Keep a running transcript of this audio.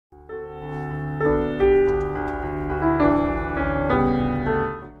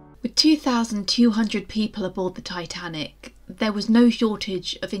With 2,200 people aboard the Titanic, there was no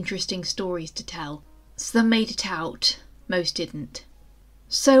shortage of interesting stories to tell. Some made it out, most didn't.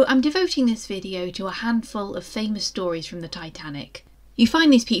 So I'm devoting this video to a handful of famous stories from the Titanic. You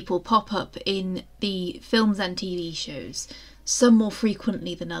find these people pop up in the films and TV shows, some more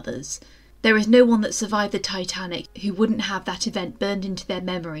frequently than others. There is no one that survived the Titanic who wouldn't have that event burned into their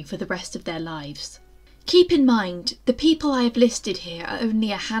memory for the rest of their lives. Keep in mind, the people I have listed here are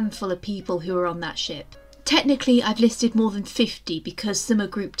only a handful of people who were on that ship. Technically, I've listed more than 50 because some are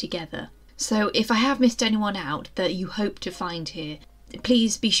grouped together. So if I have missed anyone out that you hope to find here,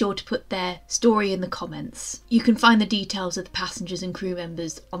 please be sure to put their story in the comments. You can find the details of the passengers and crew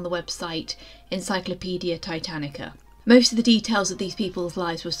members on the website Encyclopedia Titanica. Most of the details of these people's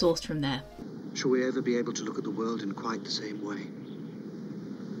lives were sourced from there. Shall we ever be able to look at the world in quite the same way?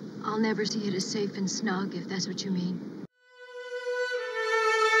 I'll never see it as safe and snug, if that's what you mean.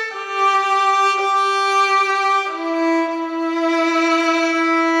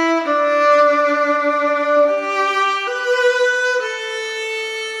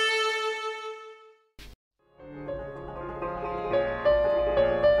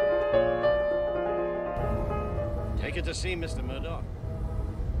 Take her to sea, Mr. Murdoch.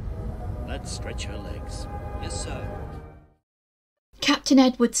 Let's stretch her legs. Yes, sir. Captain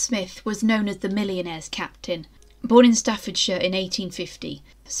Edward Smith was known as the Millionaire's Captain. Born in Staffordshire in 1850,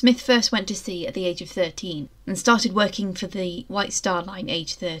 Smith first went to sea at the age of 13 and started working for the White Star Line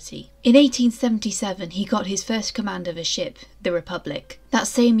aged 30. In 1877 he got his first command of a ship, the Republic. That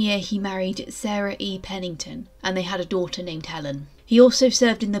same year he married Sarah E. Pennington and they had a daughter named Helen. He also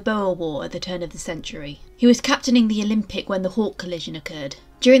served in the Boer War at the turn of the century. He was captaining the Olympic when the Hawke collision occurred.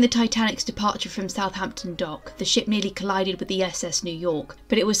 During the Titanic's departure from Southampton Dock, the ship nearly collided with the SS New York,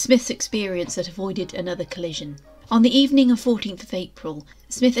 but it was Smith's experience that avoided another collision. On the evening of 14th of April,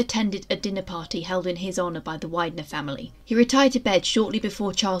 Smith attended a dinner party held in his honour by the Widener family. He retired to bed shortly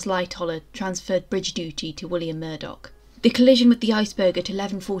before Charles Lightoller transferred bridge duty to William Murdoch. The collision with the iceberg at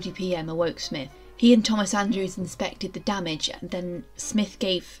 11:40 p.m. awoke Smith. He and Thomas Andrews inspected the damage and then Smith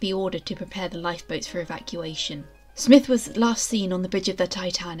gave the order to prepare the lifeboats for evacuation. Smith was last seen on the bridge of the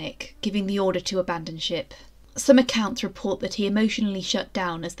Titanic, giving the order to abandon ship. Some accounts report that he emotionally shut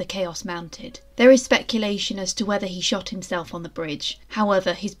down as the chaos mounted. There is speculation as to whether he shot himself on the bridge.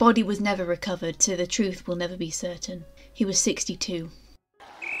 However, his body was never recovered, so the truth will never be certain. He was 62.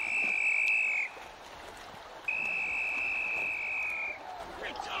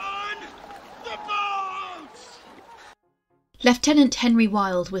 Lieutenant Henry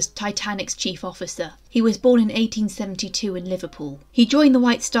Wilde was Titanic's chief officer. He was born in 1872 in Liverpool. He joined the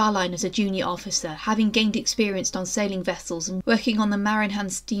White Star Line as a junior officer, having gained experience on sailing vessels and working on the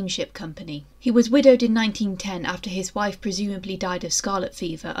Marinhan Steamship Company. He was widowed in 1910 after his wife presumably died of scarlet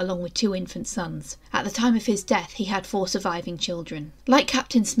fever along with 2 infant sons. At the time of his death he had 4 surviving children. Like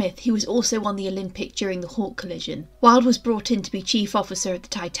Captain Smith, he was also on the Olympic during the Hawke collision. Wilde was brought in to be chief officer of the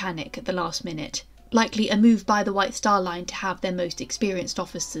Titanic at the last minute. Likely a move by the White Star Line to have their most experienced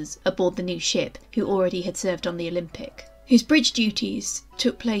officers aboard the new ship who already had served on the Olympic. His bridge duties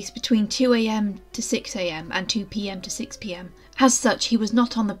took place between 2 a.m. to 6 a.m. and 2 p.m. to 6 p.m. As such, he was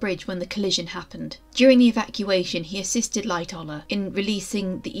not on the bridge when the collision happened. During the evacuation, he assisted Lightoller in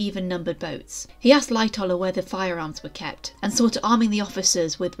releasing the even-numbered boats. He asked Lightoller where the firearms were kept, and sought arming the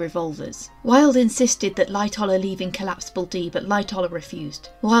officers with revolvers. Wilde insisted that Lightoller leave in Collapsible D, but Lightoller refused.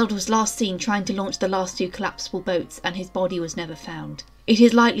 Wilde was last seen trying to launch the last 2 collapsible boats, and his body was never found. It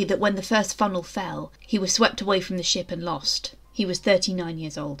is likely that when the first funnel fell, he was swept away from the ship and lost. He was 39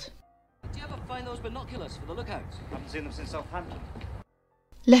 years old. Do you ever find those binoculars for the lookouts? Haven't seen them since Southampton.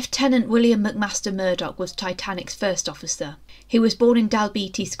 Lieutenant William McMaster Murdoch was Titanic's first officer. He was born in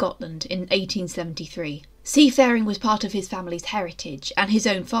Dalbeattie, Scotland in 1873. Seafaring was part of his family's heritage, and his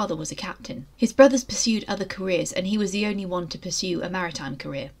own father was a captain. His brothers pursued other careers, and he was the only one to pursue a maritime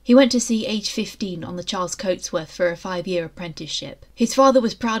career. He went to sea aged 15 on the Charles Coatsworth for a 5-year apprenticeship. His father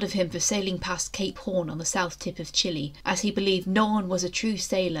was proud of him for sailing past Cape Horn on the south tip of Chile, as he believed no one was a true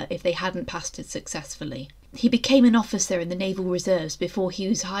sailor if they hadn't passed it successfully. He became an officer in the Naval Reserves before he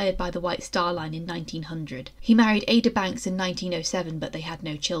was hired by the White Star Line in 1900. He married Ada Banks in 1907, but they had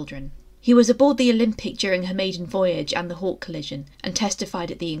no children. He was aboard the Olympic during her maiden voyage and the Hawke collision, and testified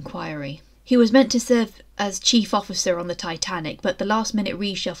at the inquiry. He was meant to serve as chief officer on the Titanic, but the last-minute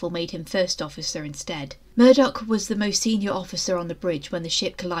reshuffle made him first officer instead. Murdoch was the most senior officer on the bridge when the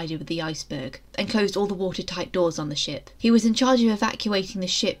ship collided with the iceberg and closed all the watertight doors on the ship. He was in charge of evacuating the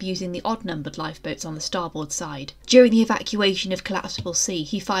ship using the odd-numbered lifeboats on the starboard side. During the evacuation of Collapsible Sea,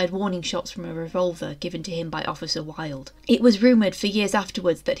 he fired warning shots from a revolver given to him by Officer Wilde. It was rumoured for years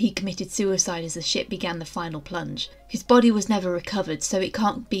afterwards that he committed suicide as the ship began the final plunge. His body was never recovered, so it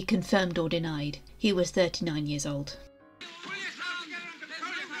can't be confirmed or denied. He was 39 years old.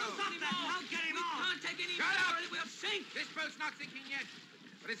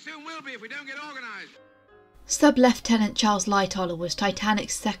 It soon will be if we don't get organised. Sub-Lieutenant Charles Lightoller was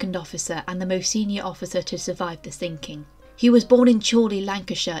Titanic's second officer and the most senior officer to survive the sinking. He was born in Chorley,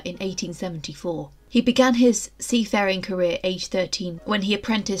 Lancashire in 1874. He began his seafaring career aged 13 when he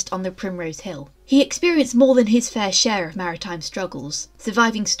apprenticed on the Primrose Hill. He experienced more than his fair share of maritime struggles,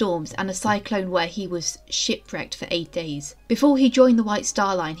 surviving storms and a cyclone where he was shipwrecked for 8 days. Before he joined the White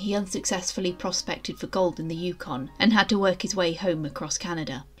Star Line, he unsuccessfully prospected for gold in the Yukon and had to work his way home across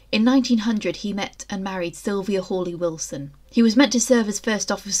Canada. In 1900 he met and married Sylvia Hawley Wilson. He was meant to serve as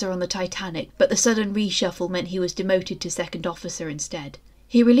first officer on the Titanic, but the sudden reshuffle meant he was demoted to second officer instead.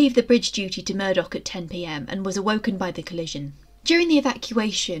 He relieved the bridge duty to Murdoch at 10 p.m. and was awoken by the collision. During the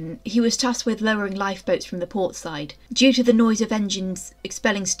evacuation, he was tasked with lowering lifeboats from the port side. Due to the noise of engines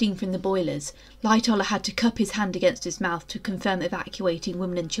expelling steam from the boilers, Lightoller had to cup his hand against his mouth to confirm evacuating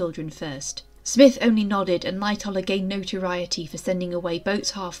women and children first. Smith only nodded, and Lightoller gained notoriety for sending away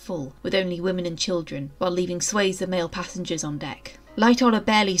boats half full, with only women and children, while leaving swathes of male passengers on deck. Lightoller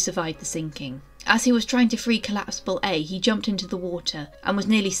barely survived the sinking. As he was trying to free Collapsible A, he jumped into the water and was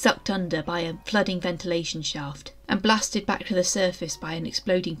nearly sucked under by a flooding ventilation shaft, and blasted back to the surface by an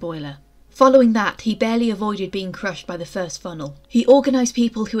exploding boiler. Following that, he barely avoided being crushed by the first funnel. He organised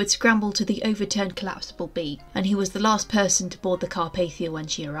people who had scrambled to the overturned Collapsible B, and he was the last person to board the Carpathia when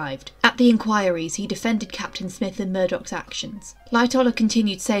she arrived. At the inquiries, he defended Captain Smith and Murdoch's actions. Lightoller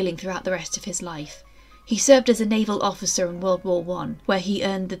continued sailing throughout the rest of his life. He served as a naval officer in World War I, where he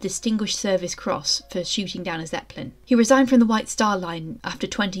earned the Distinguished Service Cross for shooting down a Zeppelin. He resigned from the White Star Line after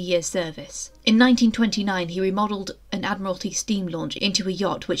 20 years' service. In 1929, he remodelled an Admiralty steam launch into a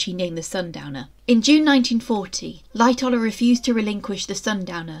yacht which he named the Sundowner. In June 1940, Lightoller refused to relinquish the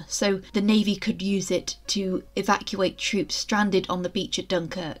Sundowner so the Navy could use it to evacuate troops stranded on the beach at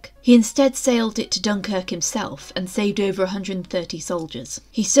Dunkirk. He instead sailed it to Dunkirk himself and saved over 130 soldiers.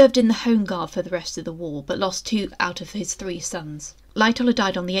 He served in the Home Guard for the rest of the war, but lost 2 out of his 3 sons. Lightoller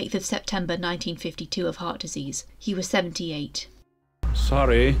died on the 8th of September 1952 of heart disease. He was 78.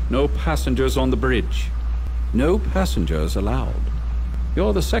 Sorry, no passengers on the bridge. No passengers allowed.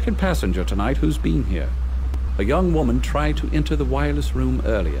 You're the second passenger tonight who's been here. A young woman tried to enter the wireless room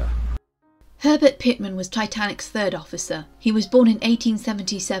earlier. Herbert Pitman was Titanic's third officer. He was born in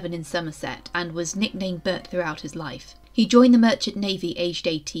 1877 in Somerset and was nicknamed Bert throughout his life. He joined the Merchant Navy aged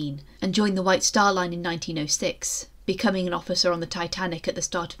 18 and joined the White Star Line in 1906, becoming an officer on the Titanic at the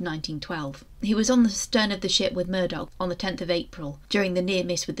start of 1912. He was on the stern of the ship with Murdoch on the 10th of April during the near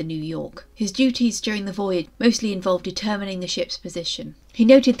miss with the New York. His duties during the voyage mostly involved determining the ship's position. He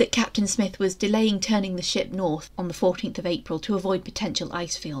noted that Captain Smith was delaying turning the ship north on the 14th of April to avoid potential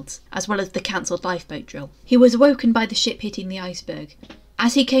ice fields, as well as the cancelled lifeboat drill. He was awoken by the ship hitting the iceberg.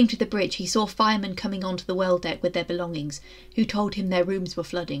 As he came to the bridge, he saw firemen coming onto the well deck with their belongings, who told him their rooms were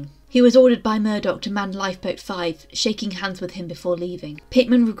flooding. He was ordered by Murdoch to man Lifeboat 5, shaking hands with him before leaving.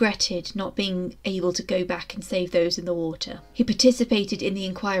 Pitman regretted not being able to go back and save those in the water. He participated in the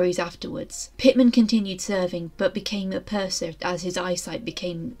inquiries afterwards. Pitman continued serving, but became a purser as his eyesight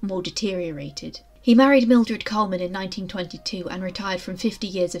became more deteriorated. He married Mildred Coleman in 1922 and retired from 50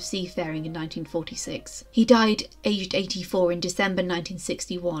 years of seafaring in 1946. He died aged 84 in December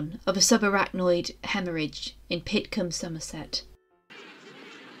 1961 of a subarachnoid hemorrhage in Pitcombe, Somerset.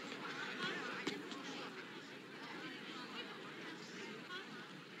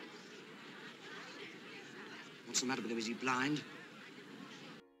 What's the matter with him? Is he blind?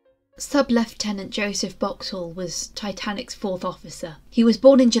 Sub-Lieutenant Joseph Boxhall was Titanic's fourth officer. He was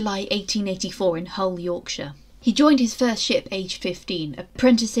born in July 1884 in Hull, Yorkshire. He joined his first ship aged 15,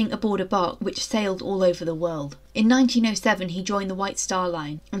 apprenticing aboard a barque which sailed all over the world. In 1907 he joined the White Star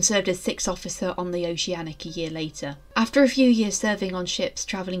Line and served as sixth officer on the Oceanic a year later. After a few years serving on ships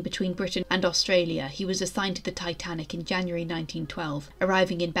travelling between Britain and Australia, he was assigned to the Titanic in January 1912,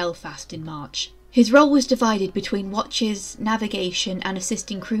 arriving in Belfast in March. His role was divided between watches, navigation and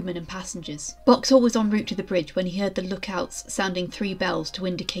assisting crewmen and passengers. Boxhall was en route to the bridge when he heard the lookouts sounding 3 bells to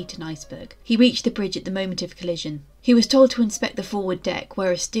indicate an iceberg. He reached the bridge at the moment of collision. He was told to inspect the forward deck,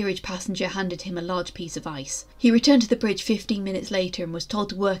 where a steerage passenger handed him a large piece of ice. He returned to the bridge 15 minutes later and was told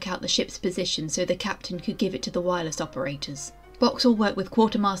to work out the ship's position so the captain could give it to the wireless operators. Boxall worked with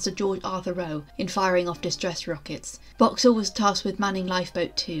Quartermaster George Arthur Rowe in firing off distress rockets. Boxall was tasked with manning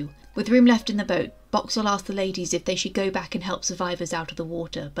Lifeboat 2. With room left in the boat, Boxall asked the ladies if they should go back and help survivors out of the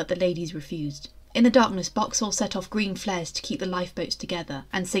water, but the ladies refused. In the darkness, Boxall set off green flares to keep the lifeboats together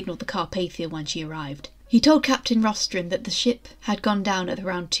and signalled the Carpathia when she arrived. He told Captain Rostron that the ship had gone down at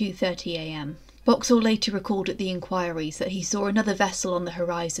around 2:30 a.m. Boxall later recalled at the inquiries that he saw another vessel on the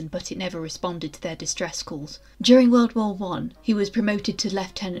horizon, but it never responded to their distress calls. During World War I, he was promoted to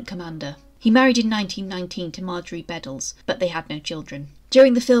Lieutenant Commander. He married in 1919 to Marjorie Beddles, but they had no children.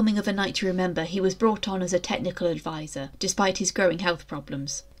 During the filming of A Night to Remember, he was brought on as a technical advisor, despite his growing health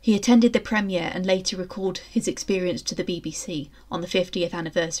problems. He attended the premiere and later recalled his experience to the BBC on the 50th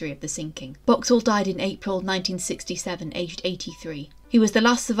anniversary of the sinking. Boxall died in April 1967, aged 83. He was the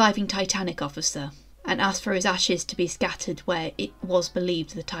last surviving Titanic officer, and asked for his ashes to be scattered where it was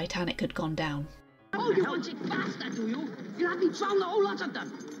believed the Titanic had gone down. Oh, you want it bastard, do you? You'll have me drown the whole lot of them.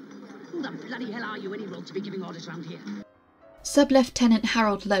 Who the bloody hell are you any road to be giving orders round here? Sub-Lieutenant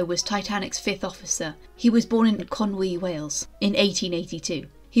Harold Lowe was Titanic's 5th officer. He was born in Conwy, Wales, in 1882.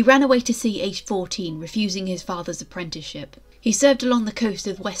 He ran away to sea aged 14, refusing his father's apprenticeship. He served along the coast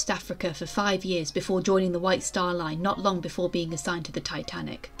of West Africa for 5 years before joining the White Star Line not long before being assigned to the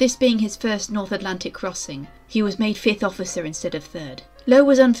Titanic. This being his first North Atlantic crossing, he was made 5th officer instead of 3rd. Lowe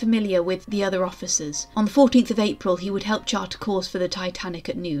was unfamiliar with the other officers. On the 14th of April, he would help chart a course for the Titanic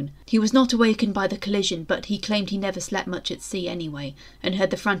at noon. He was not awakened by the collision, but he claimed he never slept much at sea anyway, and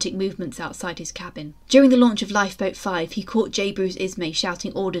heard the frantic movements outside his cabin. During the launch of Lifeboat 5, he caught J. Bruce Ismay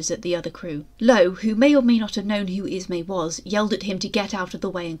shouting orders at the other crew. Lowe, who may or may not have known who Ismay was, yelled at him to get out of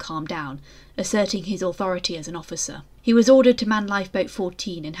the way and calm down, asserting his authority as an officer. He was ordered to man Lifeboat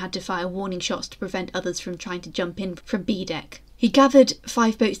 14 and had to fire warning shots to prevent others from trying to jump in from B deck. He gathered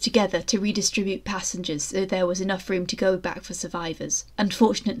 5 boats together to redistribute passengers so there was enough room to go back for survivors.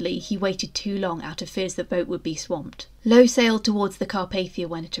 Unfortunately, he waited too long out of fears the boat would be swamped. Lowe sailed towards the Carpathia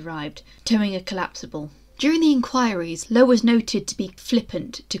when it arrived, towing a collapsible. During the inquiries, Lowe was noted to be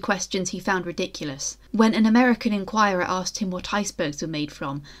flippant to questions he found ridiculous. When an American inquirer asked him what icebergs were made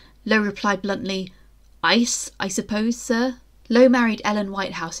from, Lowe replied bluntly, "Ice, I suppose, sir?" Lowe married Ellen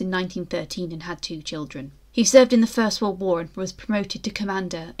Whitehouse in 1913 and had 2 children. He served in the First World War and was promoted to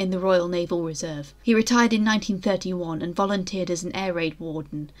commander in the Royal Naval Reserve. He retired in 1931 and volunteered as an air raid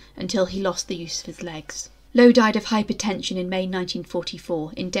warden until he lost the use of his legs. Lowe died of hypertension in May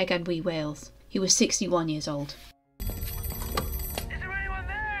 1944 in Deganwy, Wales. He was 61 years old. Is there anyone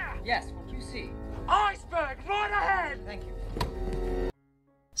there? Yes, what do you see? Iceberg, right ahead! Thank you.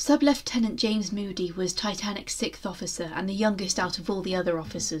 Sub-Lieutenant James Moody was Titanic's 6th officer and the youngest out of all the other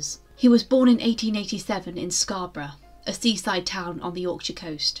officers. He was born in 1887 in Scarborough, a seaside town on the Yorkshire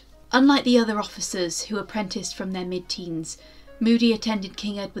coast. Unlike the other officers who apprenticed from their mid-teens, Moody attended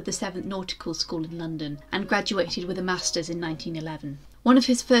King Edward VII Nautical School in London and graduated with a Master's in 1911. One of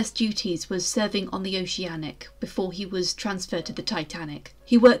his first duties was serving on the Oceanic before he was transferred to the Titanic.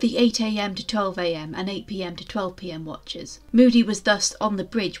 He worked the 8 a.m. to 12 a.m. and 8 p.m. to 12 p.m. watches. Moody was thus on the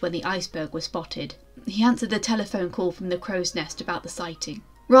bridge when the iceberg was spotted. He answered the telephone call from the crow's nest about the sighting.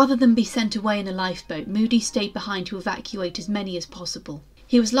 Rather than be sent away in a lifeboat, Moody stayed behind to evacuate as many as possible.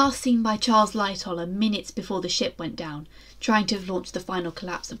 He was last seen by Charles Lightoller minutes before the ship went down, trying to launch the final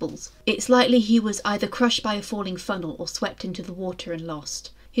collapsibles. It's likely he was either crushed by a falling funnel or swept into the water and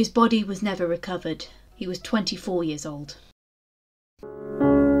lost. His body was never recovered. He was 24 years old.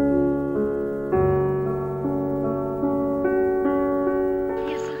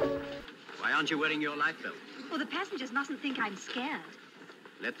 Yes, sir. Why aren't you wearing your life belt? Well, the passengers mustn't think I'm scared.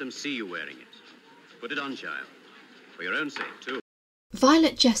 Let them see you wearing it. Put it on, child. For your own sake, too.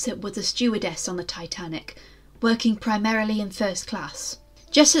 Violet Jessop was a stewardess on the Titanic, working primarily in first class.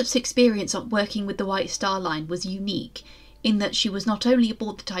 Jessop's experience of working with the White Star Line was unique in that she was not only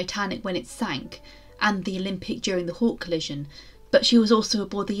aboard the Titanic when it sank and the Olympic during the Hawke collision, but she was also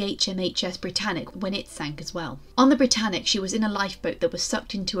aboard the HMHS Britannic when it sank as well. On the Britannic, she was in a lifeboat that was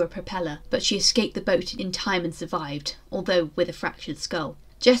sucked into a propeller, but she escaped the boat in time and survived, although with a fractured skull.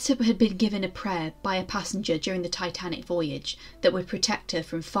 Jessop had been given a prayer by a passenger during the Titanic voyage that would protect her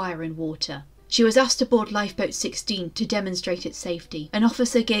from fire and water. She was asked to board Lifeboat 16 to demonstrate its safety. An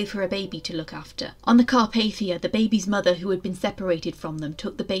officer gave her a baby to look after. On the Carpathia, the baby's mother, who had been separated from them,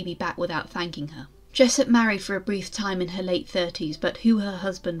 took the baby back without thanking her. Jessup married for a brief time in her late 30s, but who her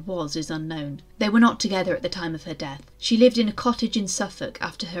husband was is unknown. They were not together at the time of her death. She lived in a cottage in Suffolk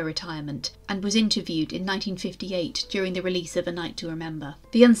after her retirement, and was interviewed in 1958 during the release of A Night to Remember.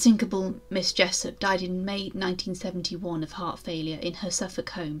 The unsinkable Miss Jessup died in May 1971 of heart failure in her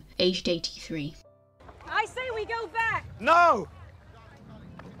Suffolk home, aged 83. I say we go back! No!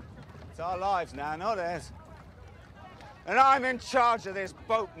 It's our lives now, not theirs. And I'm in charge of this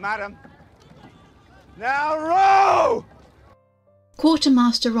boat, madam. Now row!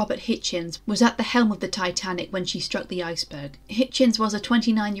 Quartermaster Robert Hitchens was at the helm of the Titanic when she struck the iceberg. Hitchens was a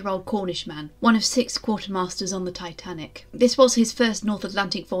 29-year-old Cornishman, one of 6 quartermasters on the Titanic. This was his first North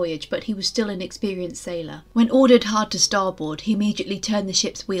Atlantic voyage, but he was still an experienced sailor. When ordered hard to starboard, he immediately turned the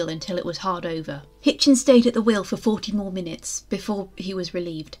ship's wheel until it was hard over. Hitchens stayed at the wheel for 40 more minutes before he was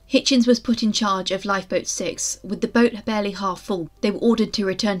relieved. Hitchens was put in charge of Lifeboat 6. With the boat barely half full, they were ordered to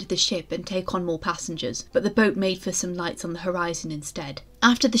return to the ship and take on more passengers, but the boat made for some lights on the horizon instead.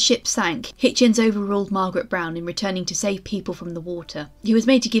 After the ship sank, Hitchens overruled Margaret Brown in returning to save people from the water. He was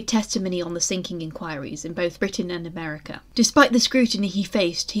made to give testimony on the sinking inquiries in both Britain and America. Despite the scrutiny he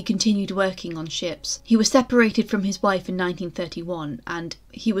faced, he continued working on ships. He was separated from his wife in 1931, and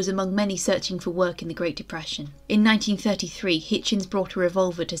he was among many searching for work in the Great Depression. In 1933, Hitchens brought a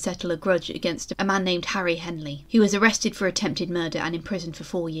revolver to settle a grudge against a man named Harry Henley. He was arrested for attempted murder and imprisoned for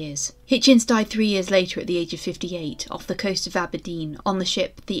 4 years. Hitchens died 3 years later at the age of 58 off the coast of Aberdeen on the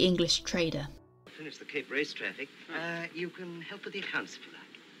ship the English Trader. Finish the Cape Race traffic. You can help with the accounts for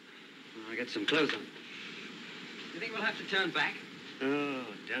that. I'll get some clothes on. You think we'll have to turn back? Oh,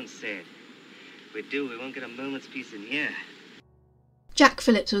 don't say it. If we do, we won't get a moment's peace in here. Jack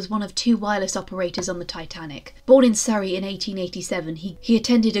Phillips was one of 2 wireless operators on the Titanic. Born in Surrey in 1887, he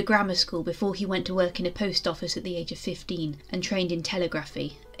attended a grammar school before he went to work in a post office at the age of 15 and trained in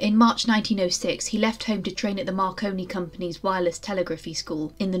telegraphy. In March 1906, he left home to train at the Marconi Company's wireless telegraphy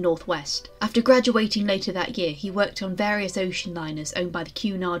school in the northwest. After graduating later that year, he worked on various ocean liners owned by the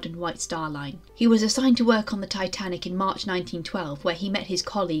Cunard and White Star Line. He was assigned to work on the Titanic in March 1912, where he met his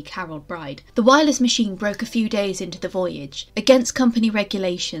colleague Harold Bride. The wireless machine broke a few days into the voyage. Against company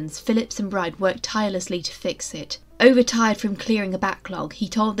regulations, Phillips and Bride worked tirelessly to fix it. Overtired from clearing a backlog, he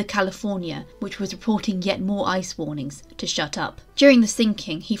told the California, which was reporting yet more ice warnings, to shut up. During the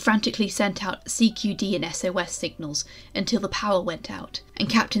sinking, he frantically sent out CQD and SOS signals until the power went out, and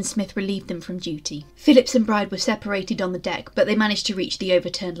Captain Smith relieved them from duty. Phillips and Bride were separated on the deck, but they managed to reach the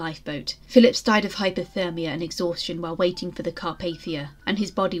overturned lifeboat. Phillips died of hypothermia and exhaustion while waiting for the Carpathia, and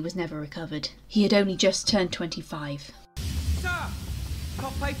his body was never recovered. He had only just turned 25. Sir!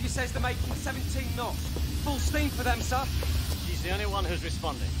 Carpathia says they're making 17 knots. Full steam for them, sir. She's the only one who's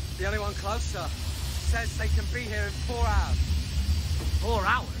responding. The only one close, sir. Says they can be here in 4 hours. 4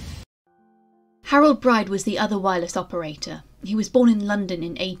 hours? Harold Bride was the other wireless operator. He was born in London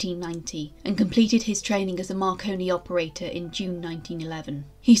in 1890 and completed his training as a Marconi operator in June 1911.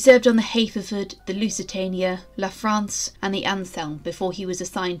 He served on the Haverford, the Lusitania, La France and the Anselm before he was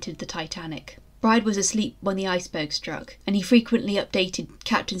assigned to the Titanic. Bride was asleep when the iceberg struck, and he frequently updated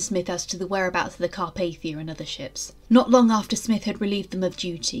Captain Smith as to the whereabouts of the Carpathia and other ships. Not long after Smith had relieved them of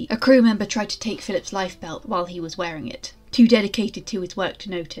duty, a crew member tried to take Phillips' lifebelt while he was wearing it, too dedicated to his work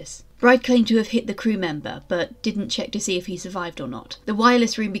to notice. Bride claimed to have hit the crew member, but didn't check to see if he survived or not. The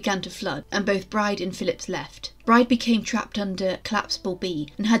wireless room began to flood, and both Bride and Phillips left. Bride became trapped under collapsible B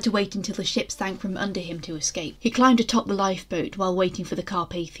and had to wait until the ship sank from under him to escape. He climbed atop the lifeboat while waiting for the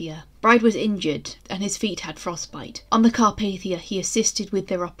Carpathia. Bride was injured, and his feet had frostbite. On the Carpathia, he assisted with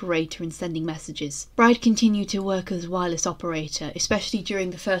their operator in sending messages. Bride continued to work as a wireless operator, especially during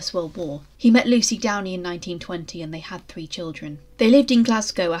the First World War. He met Lucy Downey in 1920 and they had 3 children. They lived in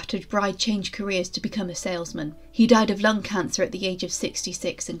Glasgow after Bride changed careers to become a salesman. He died of lung cancer at the age of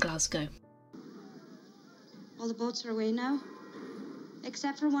 66 in Glasgow. All the boats are away now,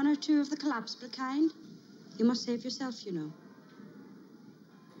 except for 1 or 2 of the collapsible kind. You must save yourself, you know.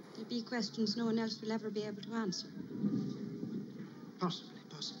 There'll be questions no one else will ever be able to answer. Possibly.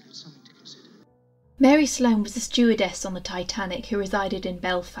 It's something to consider. Mary Sloane was a stewardess on the Titanic who resided in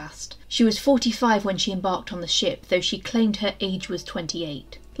Belfast. She was 45 when she embarked on the ship, though she claimed her age was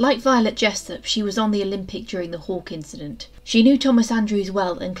 28. Like Violet Jessup, she was on the Olympic during the Hawke incident. She knew Thomas Andrews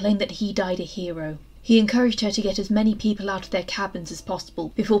well and claimed that he died a hero. He encouraged her to get as many people out of their cabins as possible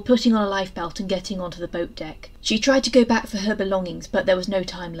before putting on a lifebelt and getting onto the boat deck. She tried to go back for her belongings, but there was no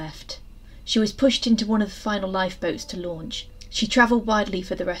time left. She was pushed into one of the final lifeboats to launch. She travelled widely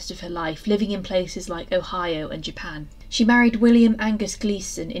for the rest of her life, living in places like Ohio and Japan. She married William Angus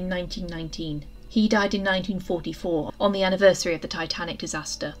Gleason in 1919. He died in 1944, on the anniversary of the Titanic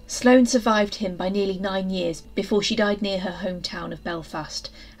disaster. Sloane survived him by nearly 9 years before she died near her hometown of Belfast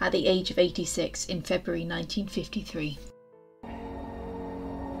at the age of 86 in February 1953.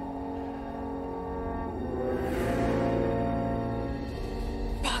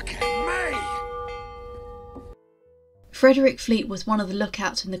 Frederick Fleet was one of the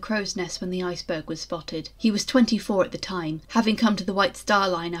lookouts in the crow's nest when the iceberg was spotted. He was 24 at the time, having come to the White Star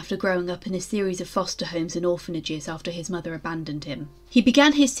Line after growing up in a series of foster homes and orphanages after his mother abandoned him. He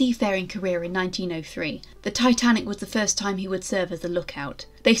began his seafaring career in 1903. The Titanic was the first time he would serve as a lookout.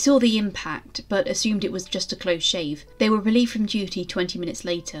 They saw the impact, but assumed it was just a close shave. They were relieved from duty 20 minutes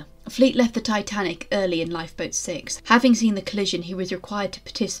later. Fleet left the Titanic early in Lifeboat 6. Having seen the collision, he was required to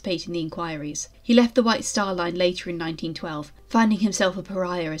participate in the inquiries. He left the White Star Line later in 1912, finding himself a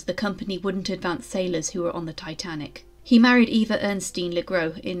pariah as the company wouldn't advance sailors who were on the Titanic. He married Eva Ernstine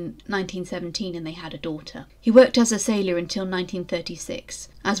Legros in 1917 and they had a daughter. He worked as a sailor until 1936,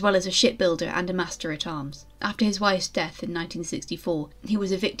 as well as a shipbuilder and a master-at-arms. After his wife's death in 1964, he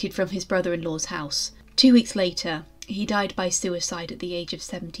was evicted from his brother-in-law's house. 2 weeks later, he died by suicide at the age of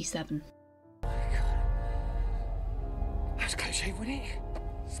 77. That's close shave, wasn't it?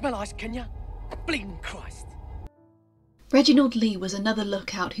 Smell ice, can ya? Bleeding Christ. Reginald Lee was another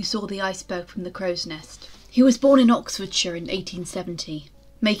lookout who saw the iceberg from the crow's nest. He was born in Oxfordshire in 1870,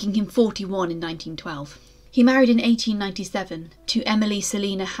 making him 41 in 1912. He married in 1897 to Emily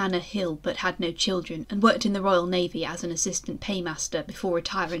Selina Hannah Hill but had no children, and worked in the Royal Navy as an assistant paymaster before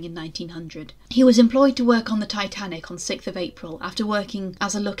retiring in 1900. He was employed to work on the Titanic on 6th of April after working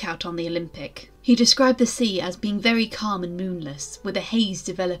as a lookout on the Olympic. He described the sea as being very calm and moonless, with a haze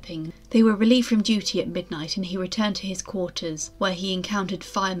developing. They were relieved from duty at midnight and he returned to his quarters, where he encountered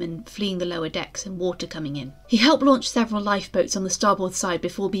firemen fleeing the lower decks and water coming in. He helped launch several lifeboats on the starboard side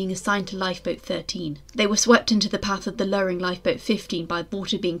before being assigned to Lifeboat 13. They were swept into the path of the lowering Lifeboat 15 by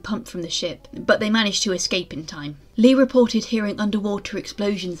water being pumped from the ship, but they managed to escape in time. Lee reported hearing underwater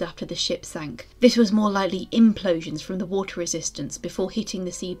explosions after the ship sank. This was more likely implosions from the water resistance before hitting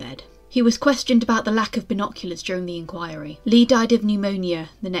the seabed. He was questioned about the lack of binoculars during the inquiry. Lee died of pneumonia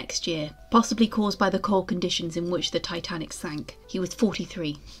the next year, possibly caused by the cold conditions in which the Titanic sank. He was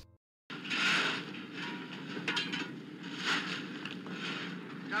 43.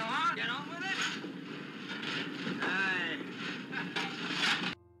 Go on, get on with it.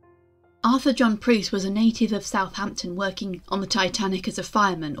 Arthur John Preece was a native of Southampton working on the Titanic as a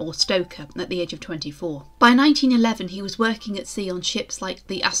fireman or stoker at the age of 24. By 1911 he was working at sea on ships like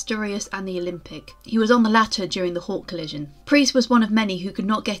the Asturias and the Olympic. He was on the latter during the Hawke collision. Preece was one of many who could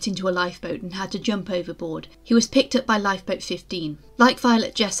not get into a lifeboat and had to jump overboard. He was picked up by Lifeboat 15. Like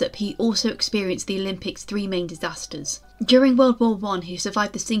Violet Jessop, he also experienced the Olympic's 3 main disasters. During World War I, he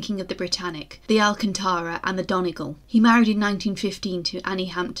survived the sinking of the Britannic, the Alcantara and the Donegal. He married in 1915 to Annie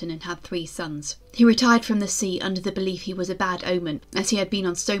Hampton and had 3 sons. He retired from the sea under the belief he was a bad omen, as he had been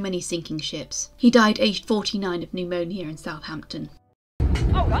on so many sinking ships. He died aged 49 of pneumonia in Southampton.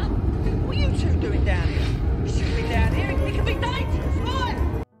 Hold up! What are you two doing down here? You shouldn't be down here. It could be dangerous,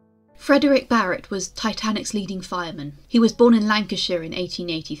 right? Frederick Barrett was Titanic's leading fireman. He was born in Lancashire in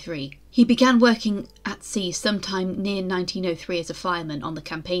 1883. He began working at sea sometime near 1903 as a fireman on the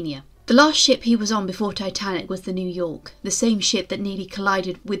Campania. The last ship he was on before Titanic was the New York, the same ship that nearly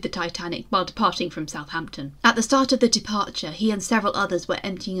collided with the Titanic while departing from Southampton. At the start of the departure, he and several others were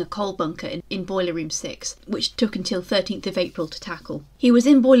emptying a coal bunker in Boiler Room 6, which took until 13th of April to tackle. He was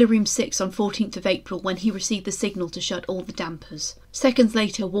in Boiler Room 6 on 14th of April when he received the signal to shut all the dampers. Seconds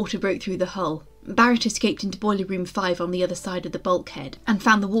later, water broke through the hull. Barrett escaped into Boiler Room 5 on the other side of the bulkhead and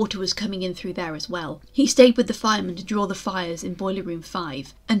found the water was coming in through there as well. He stayed with the firemen to draw the fires in Boiler Room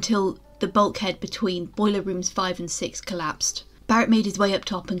 5 until the bulkhead between Boiler Rooms 5 and 6 collapsed. Barrett made his way up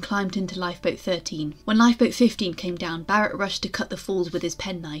top and climbed into Lifeboat 13. When Lifeboat 15 came down, Barrett rushed to cut the falls with his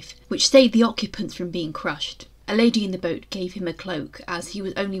penknife, which saved the occupants from being crushed. A lady in the boat gave him a cloak, as he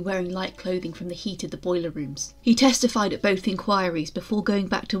was only wearing light clothing from the heat of the boiler rooms. He testified at both inquiries before going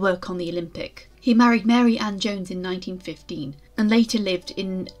back to work on the Olympic. He married Mary Ann Jones in 1915 and later lived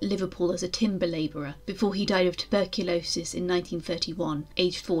in Liverpool as a timber labourer before he died of tuberculosis in 1931,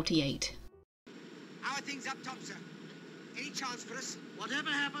 aged 48. How are things up top, sir? Any chance for us?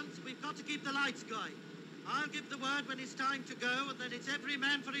 Whatever happens, we've got to keep the lights going. I'll give the word when it's time to go, and then it's every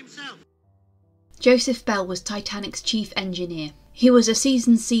man for himself. Joseph Bell was Titanic's chief engineer. He was a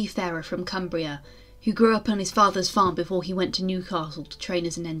seasoned seafarer from Cumbria who grew up on his father's farm before he went to Newcastle to train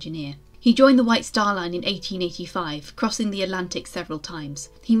as an engineer. He joined the White Star Line in 1885, crossing the Atlantic several times.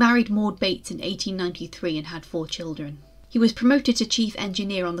 He married Maud Bates in 1893 and had 4 children. He was promoted to chief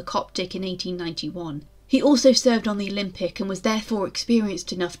engineer on the Coptic in 1891. He also served on the Olympic and was therefore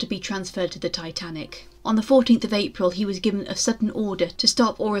experienced enough to be transferred to the Titanic. On the 14th of April, he was given a sudden order to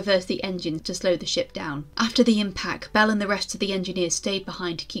stop or reverse the engines to slow the ship down. After the impact, Bell and the rest of the engineers stayed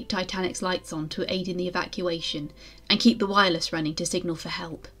behind to keep Titanic's lights on to aid in the evacuation, and keep the wireless running to signal for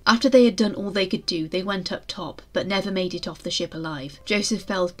help. After they had done all they could do, they went up top, but never made it off the ship alive. Joseph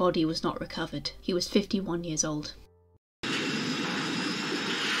Bell's body was not recovered. He was 51 years old.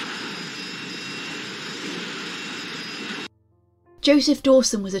 Joseph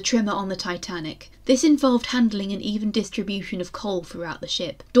Dawson was a trimmer on the Titanic. This involved handling an even distribution of coal throughout the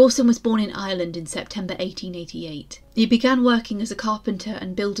ship. Dawson was born in Ireland in September 1888. He began working as a carpenter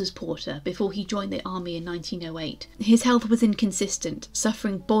and builder's porter before he joined the army in 1908. His health was inconsistent,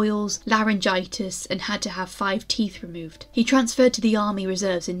 suffering boils, laryngitis, and had to have 5 teeth removed. He transferred to the Army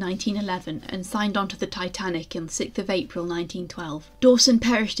Reserves in 1911 and signed on to the Titanic on 6th of April 1912. Dawson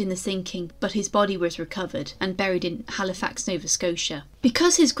perished in the sinking, but his body was recovered and buried in Halifax, Nova Scotia.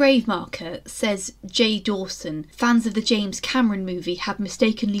 Because his grave marker says J. Dawson, fans of the James Cameron movie have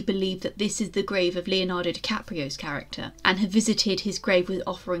mistakenly believed that this is the grave of Leonardo DiCaprio's character, and have visited his grave with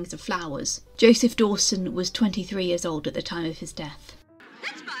offerings of flowers. Joseph Dawson was 23 years old at the time of his death.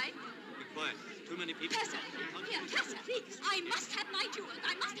 That's fine. Be quiet. Too many people. Tessa, here, Tessa, please. I must have my jewels.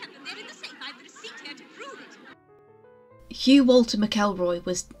 I must have them. They're in the safe. I've a receipt here to prove it. Hugh Walter McElroy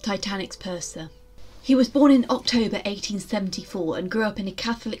was Titanic's purser. He was born in October 1874 and grew up in a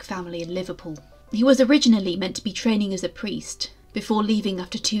Catholic family in Liverpool. He was originally meant to be training as a priest, before leaving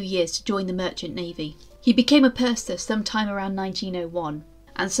after 2 years to join the Merchant Navy. He became a purser sometime around 1901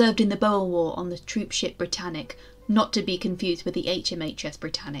 and served in the Boer War on the troop ship Britannic, not to be confused with the HMHS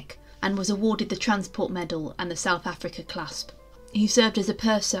Britannic, and was awarded the Transport Medal and the South Africa Clasp. He served as a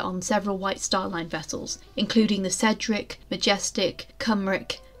purser on several White Star Line vessels, including the Cedric, Majestic,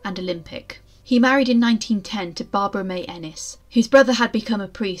 Cumric and Olympic. He married in 1910 to Barbara May Ennis, whose brother had become a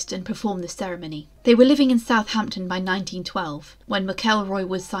priest and performed the ceremony. They were living in Southampton by 1912, when McElroy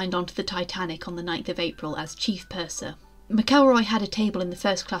was signed onto the Titanic on the 9th of April as chief purser. McElroy had a table in the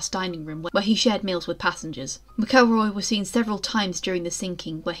first-class dining room where he shared meals with passengers. McElroy was seen several times during the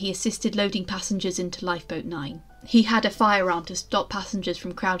sinking, where he assisted loading passengers into Lifeboat 9. He had a firearm to stop passengers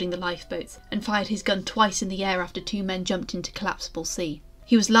from crowding the lifeboats, and fired his gun twice in the air after 2 men jumped into collapsible sea.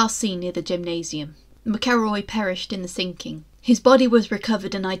 He was last seen near the gymnasium. McElroy perished in the sinking. His body was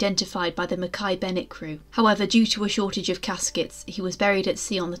recovered and identified by the Mackay Bennett crew. However, due to a shortage of caskets, he was buried at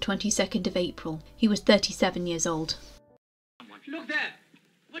sea on the 22nd of April. He was 37 years old. Look there.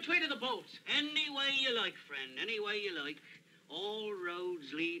 Which way to the boats? Any way you like, friend. Any way you like. All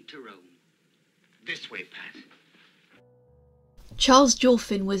roads lead to Rome. This way, Pat. Charles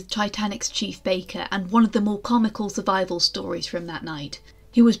Jorfin was Titanic's chief baker and one of the more comical survival stories from that night.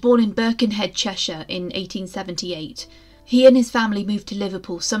 He was born in Birkenhead, Cheshire in 1878. He and his family moved to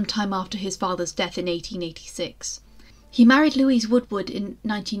Liverpool sometime after his father's death in 1886. He married Louise Woodward in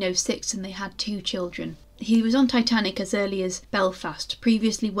 1906 and they had 2 children. He was on Titanic as early as Belfast,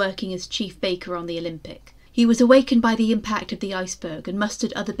 previously working as chief baker on the Olympic. He was awakened by the impact of the iceberg and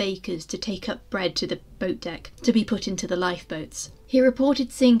mustered other bakers to take up bread to the boat deck to be put into the lifeboats. He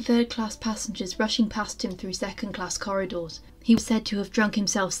reported seeing third-class passengers rushing past him through second-class corridors. He was said to have drunk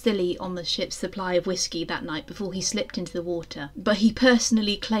himself silly on the ship's supply of whiskey that night before he slipped into the water, but he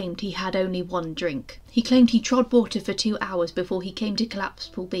personally claimed he had only 1 drink. He claimed he trod water for 2 hours before he came to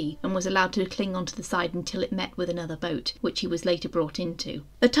Collapsible B and was allowed to cling onto the side until it met with another boat, which he was later brought into.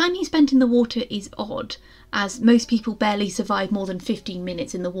 The time he spent in the water is odd, as most people barely survive more than 15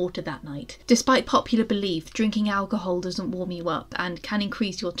 minutes in the water that night. Despite popular belief, drinking alcohol doesn't warm you up and can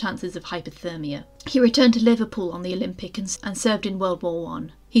increase your chances of hypothermia. He returned to Liverpool on the Olympic and served in World War I.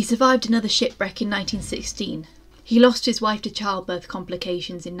 He survived another shipwreck in 1916. He lost his wife to childbirth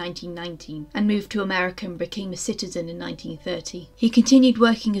complications in 1919 and moved to America and became a citizen in 1930. He continued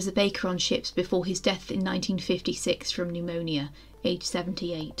working as a baker on ships before his death in 1956 from pneumonia, aged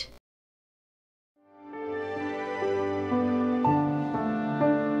 78.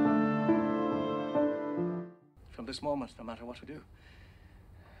 From this moment, no matter what we do,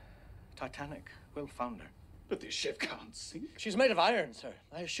 Titanic will founder. But this ship can't sink. She's made of iron, sir.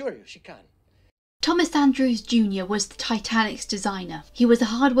 I assure you, she can. Thomas Andrews Jr. was the Titanic's designer. He was a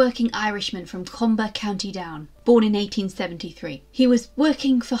hard-working Irishman from Comber, County Down, born in 1873. He was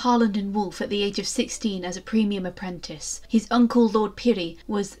working for Harland and Wolff at the age of 16 as a premium apprentice. His uncle, Lord Pirrie,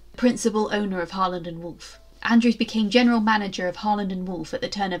 was principal owner of Harland and Wolff. Andrews became general manager of Harland and Wolff at the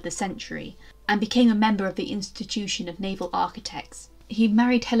turn of the century and became a member of the Institution of Naval Architects. He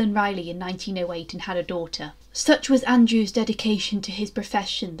married Helen Riley in 1908 and had a daughter. Such was Andrew's dedication to his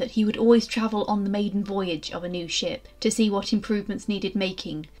profession that he would always travel on the maiden voyage of a new ship to see what improvements needed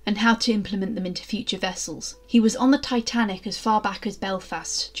making and how to implement them into future vessels. He was on the Titanic as far back as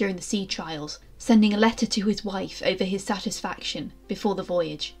Belfast during the sea trials, sending a letter to his wife over his satisfaction before the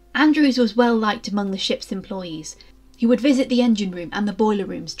voyage. Andrews was well liked among the ship's employees. He would visit the engine room and the boiler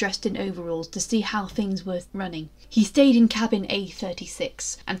rooms dressed in overalls to see how things were running. He stayed in cabin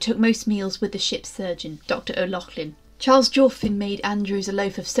A36 and took most meals with the ship's surgeon, Dr. O'Loughlin. Charles Jorfin made Andrews a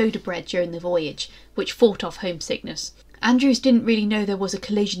loaf of soda bread during the voyage, which fought off homesickness. Andrews didn't really know there was a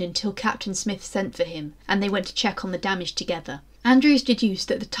collision until Captain Smith sent for him, and they went to check on the damage together. Andrews deduced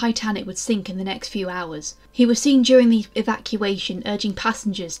that the Titanic would sink in the next few hours. He was seen during the evacuation urging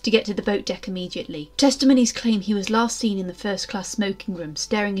passengers to get to the boat deck immediately. Testimonies claim he was last seen in the first-class smoking room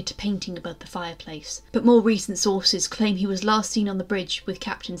staring at a painting above the fireplace, but more recent sources claim he was last seen on the bridge with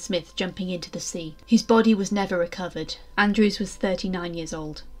Captain Smith jumping into the sea. His body was never recovered. Andrews was 39 years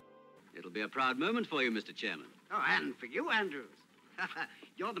old. It'll be a proud moment for you, Mr. Chairman. Oh, and for you, Andrews.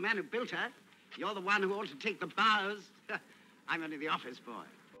 You're the man who built her. You're the one who ought to take the bows. I'm only the office boy.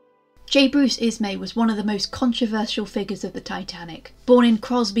 J. Bruce Ismay was one of the most controversial figures of the Titanic. Born in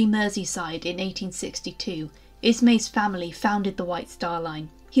Crosby, Merseyside in 1862, Ismay's family founded the White Star Line.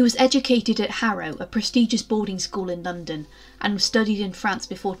 He was educated at Harrow, a prestigious boarding school in London, and studied in France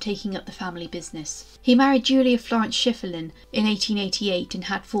before taking up the family business. He married Julia Florence Schifferlin in 1888 and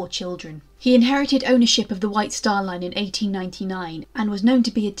had 4 children. He inherited ownership of the White Star Line in 1899 and was known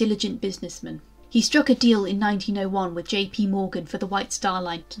to be a diligent businessman. He struck a deal in 1901 with J.P. Morgan for the White Star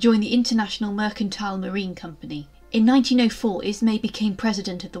Line to join the International Mercantile Marine Company. In 1904, Ismay became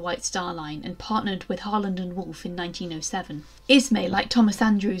president of the White Star Line and partnered with Harland and Wolff in 1907. Ismay, like Thomas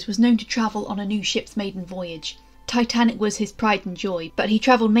Andrews, was known to travel on a new ship's maiden voyage. Titanic was his pride and joy, but he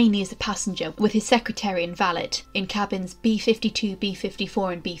travelled mainly as a passenger with his secretary and valet in cabins B-52,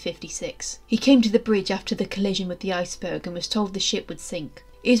 B-54 and B-56. He came to the bridge after the collision with the iceberg and was told the ship would sink.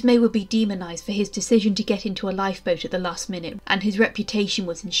 Ismay would be demonised for his decision to get into a lifeboat at the last minute, and his reputation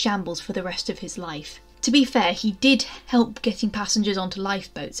was in shambles for the rest of his life. To be fair, he did help getting passengers onto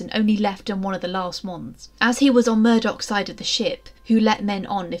lifeboats and only left on one of the last ones. As he was on Murdoch's side of the ship, who let men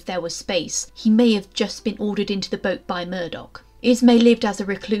on if there was space, he may have just been ordered into the boat by Murdoch. Ismay lived as a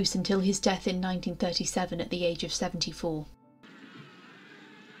recluse until his death in 1937 at the age of 74.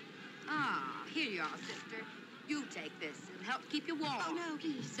 Ah, here you are, sister. You take this and help keep you warm. Oh, no,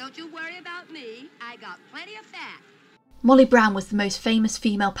 please. Don't you worry about me. I got plenty of fat. Molly Brown was the most famous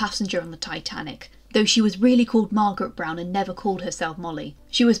female passenger on the Titanic, though she was really called Margaret Brown and never called herself Molly.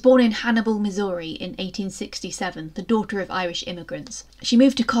 She was born in Hannibal, Missouri in 1867, the daughter of Irish immigrants. She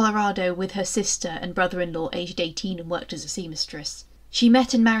moved to Colorado with her sister and brother-in-law aged 18 and worked as a seamstress. She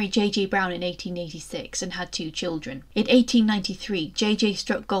met and married J.J. Brown in 1886 and had 2 children. In 1893, J.J.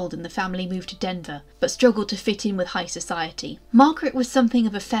 struck gold and the family moved to Denver, but struggled to fit in with high society. Margaret was something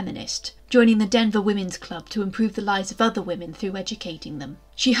of a feminist, joining the Denver Women's Club to improve the lives of other women through educating them.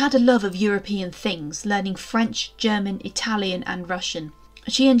 She had a love of European things, learning French, German, Italian and Russian.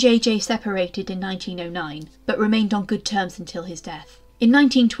 She and J.J. separated in 1909, but remained on good terms until his death. In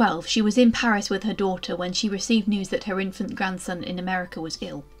 1912, she was in Paris with her daughter when she received news that her infant grandson in America was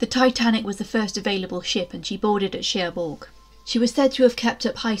ill. The Titanic was the first available ship and she boarded at Cherbourg. She was said to have kept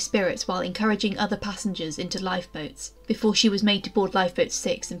up high spirits while encouraging other passengers into lifeboats, before she was made to board Lifeboat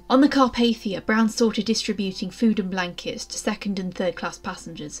 6. On the Carpathia, Brown saw to distributing food and blankets to second and third class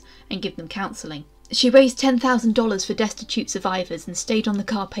passengers and give them counselling. She raised $10,000 for destitute survivors and stayed on the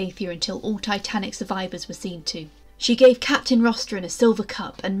Carpathia until all Titanic survivors were seen to. She gave Captain Rostron a silver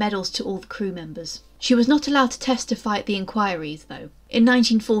cup and medals to all the crew members. She was not allowed to testify at the inquiries, though. In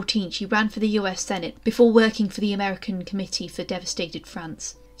 1914, she ran for the US Senate before working for the American Committee for Devastated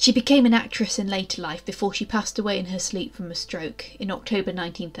France. She became an actress in later life before she passed away in her sleep from a stroke in October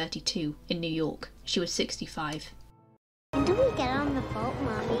 1932 in New York. She was 65. When do we get on the boat,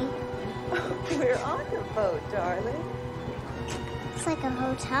 Mommy? We're on the boat, darling. It's like a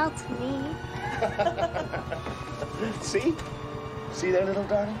hotel to me. See? See there, little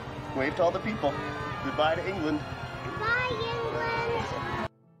darling? Wave to all the people. Goodbye to England. Goodbye, England.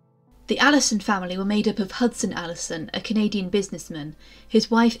 The Allison family were made up of Hudson Allison, a Canadian businessman,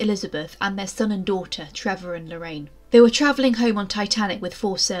 his wife Elizabeth, and their son and daughter, Trevor and Lorraine. They were travelling home on Titanic with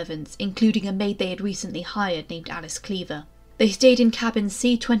 4 servants, including a maid they had recently hired named Alice Cleaver. They stayed in cabins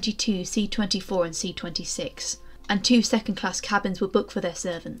C-22, C-24 and C-26, and 2 second-class cabins were booked for their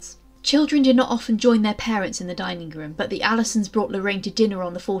servants. Children did not often join their parents in the dining room, but the Allisons brought Lorraine to dinner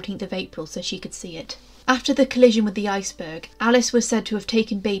on the 14th of April so she could see it. After the collision with the iceberg, Alice was said to have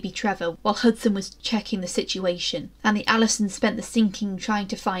taken baby Trevor while Hudson was checking the situation, and the Allisons spent the sinking trying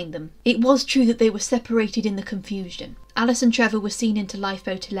to find them. It was true that they were separated in the confusion. Alice and Trevor were seen into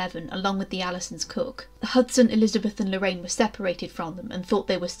Lifeboat 11 along with the Allisons' cook. Hudson, Elizabeth and Lorraine were separated from them and thought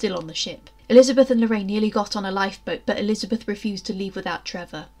they were still on the ship. Elizabeth and Lorraine nearly got on a lifeboat, but Elizabeth refused to leave without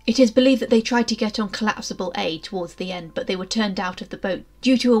Trevor. It is believed that they tried to get on Collapsible A towards the end, but they were turned out of the boat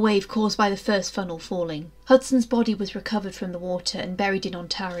due to a wave caused by the first funnel falling. Hudson's body was recovered from the water and buried in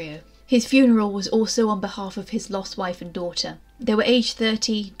Ontario. His funeral was also on behalf of his lost wife and daughter. They were aged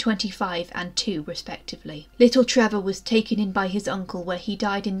 30, 25 and 2 respectively. Little Trevor was taken in by his uncle where he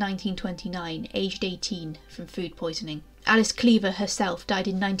died in 1929, aged 18, from food poisoning. Alice Cleaver herself died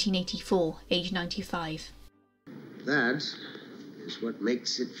in 1984, aged 95. That is what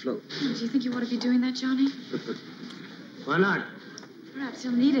makes it float. Do you think you ought to be doing that, Johnny? Why not? Perhaps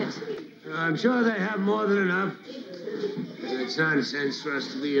you'll need it. I'm sure they have more than enough. It's nonsense for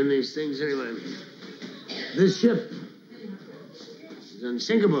us to be in these things anyway. This ship is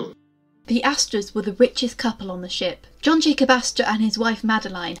unsinkable. The Astors were the richest couple on the ship. John Jacob Astor and his wife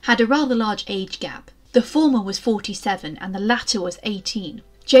Madeline had a rather large age gap. The former was 47 and the latter was 18.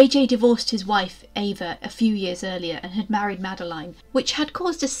 JJ divorced his wife, Ava, a few years earlier and had married Madeline, which had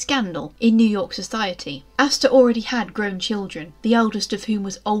caused a scandal in New York society. Astor already had grown children, the eldest of whom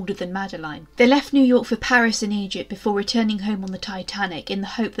was older than Madeline. They left New York for Paris and Egypt before returning home on the Titanic in the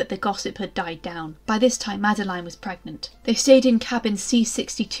hope that the gossip had died down. By this time Madeline was pregnant. They stayed in cabins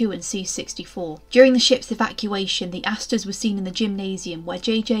C-62 and C-64. During the ship's evacuation, the Astors were seen in the gymnasium where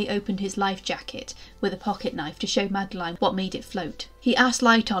JJ opened his life jacket with a pocket knife to show Madeline what made it float. He asked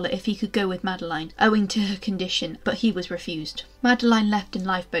Lightoller if he could go with Madeline, owing to her condition, but he was refused. Madeline left in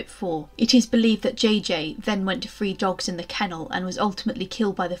Lifeboat 4. It is believed that JJ then went to free dogs in the kennel and was ultimately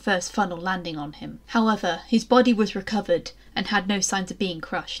killed by the first funnel landing on him. However, his body was recovered and had no signs of being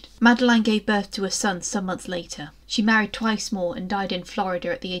crushed. Madeline gave birth to a son some months later. She married twice more and died in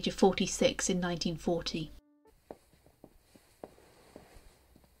Florida at the age of 46 in 1940.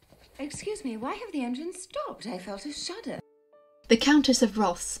 Excuse me, why have the engine stopped? I felt a shudder. The Countess of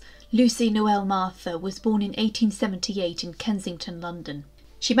Ross, Lucy Noel Martha, was born in 1878 in Kensington, London.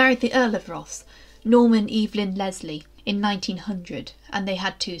 She married the Earl of Ross, Norman Evelyn Leslie, in 1900, and they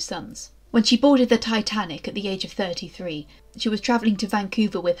had 2 sons. When she boarded the Titanic at the age of 33, she was travelling to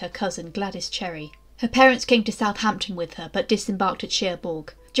Vancouver with her cousin Gladys Cherry. Her parents came to Southampton with her, but disembarked at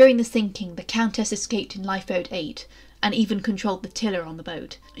Cherbourg. During the sinking, the Countess escaped in Lifeboat 8, and even controlled the tiller on the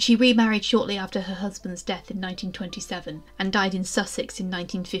boat. She remarried shortly after her husband's death in 1927 and died in Sussex in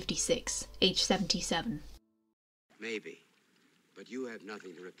 1956, aged 77. Maybe, but you have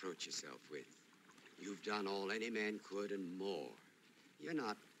nothing to reproach yourself with. You've done all any man could and more. You're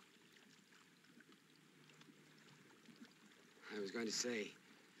not... I was going to say,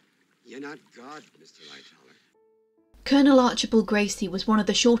 you're not God, Mr. Lightoller. Colonel Archibald Gracie was one of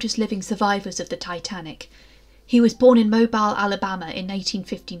the shortest living survivors of the Titanic. He was born in Mobile, Alabama in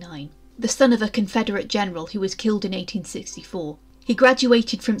 1859, the son of a Confederate general who was killed in 1864. He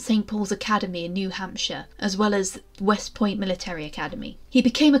graduated from St. Paul's Academy in New Hampshire, as well as West Point Military Academy. He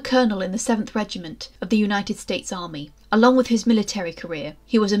became a colonel in the 7th Regiment of the United States Army. Along with his military career,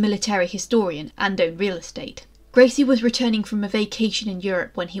 he was a military historian and owned real estate. Gracie was returning from a vacation in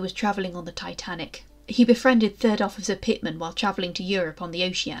Europe when he was travelling on the Titanic. He befriended 3rd Officer Pittman while travelling to Europe on the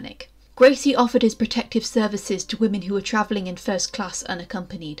Oceanic. Gracie offered his protective services to women who were travelling in first class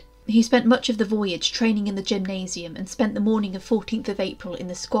unaccompanied. He spent much of the voyage training in the gymnasium and spent the morning of 14th of April in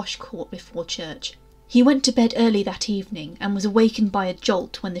the squash court before church. He went to bed early that evening and was awakened by a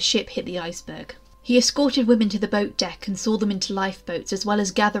jolt when the ship hit the iceberg. He escorted women to the boat deck and saw them into lifeboats as well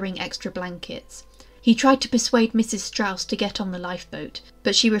as gathering extra blankets. He tried to persuade Mrs. Strauss to get on the lifeboat,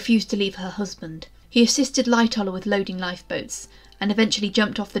 but she refused to leave her husband. He assisted Lightoller with loading lifeboats and eventually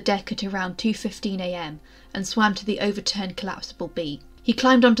jumped off the deck at around 2:15 a.m. and swam to the overturned Collapsible B. He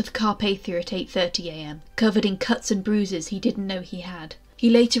climbed onto the Carpathia at 8:30 a.m, covered in cuts and bruises he didn't know he had. He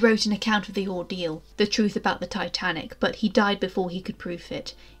later wrote an account of the ordeal, the truth about the Titanic, but he died before he could prove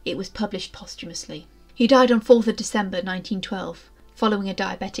it. It was published posthumously. He died on 4th of December 1912, following a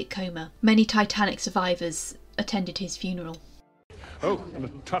diabetic coma. Many Titanic survivors attended his funeral. Oh, and a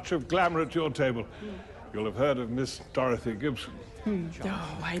touch of glamour at your table. You'll have heard of Miss Dorothy Gibson.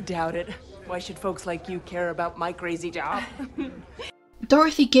 Oh, I doubt it. Why should folks like you care about my crazy job?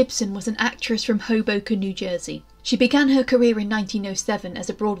 Dorothy Gibson was an actress from Hoboken, New Jersey. She began her career in 1907 as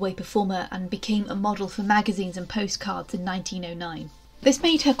a Broadway performer and became a model for magazines and postcards in 1909. This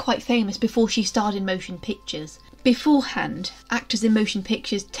made her quite famous before she starred in motion pictures. Beforehand, actors in motion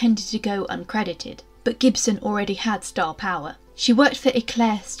pictures tended to go uncredited. but Gibson already had star power. She worked for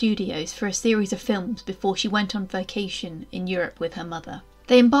Eclair Studios for a series of films before she went on vacation in Europe with her mother.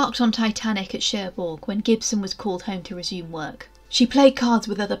 They embarked on Titanic at Cherbourg when Gibson was called home to resume work. She played cards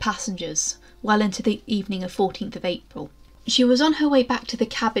with other passengers well into the evening of 14th of April. She was on her way back to the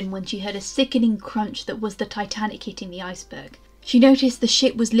cabin when she heard a sickening crunch that was the Titanic hitting the iceberg. She noticed the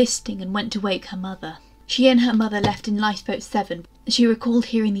ship was listing and went to wake her mother. She and her mother left in Lifeboat 7. She recalled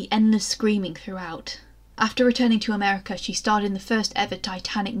hearing the endless screaming throughout. After returning to America, she starred in the first ever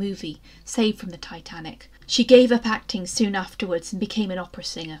Titanic movie, Saved from the Titanic. She gave up acting soon afterwards and became an opera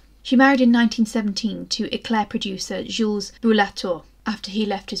singer. She married in 1917 to Eclair producer Jules Brulator after he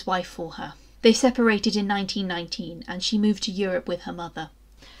left his wife for her. They separated in 1919 and she moved to Europe with her mother.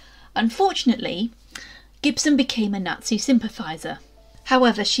 Unfortunately, Gibson became a Nazi sympathiser.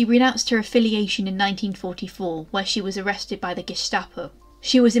 However, she renounced her affiliation in 1944, where she was arrested by the Gestapo.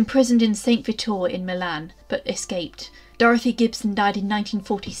 She was imprisoned in Saint Vitor in Milan, but escaped. Dorothy Gibson died in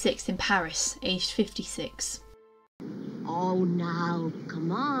 1946 in Paris, aged 56. Oh, now,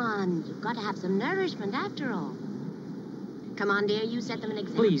 come on. You've got to have some nourishment after all. Come on, dear, you set them an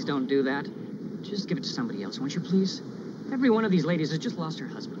example. Please don't do that. Just give it to somebody else, won't you, please? Every one of these ladies has just lost her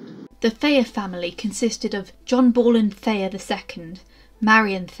husband. The Thayer family consisted of John Borland Thayer II,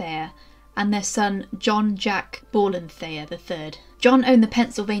 Marion Thayer, and their son John Jack Borland Thayer III. John owned the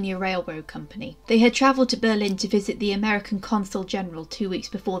Pennsylvania Railroad Company. They had travelled to Berlin to visit the American Consul General 2 weeks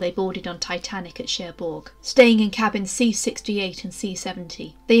before they boarded on Titanic at Cherbourg, staying in cabins C-68 and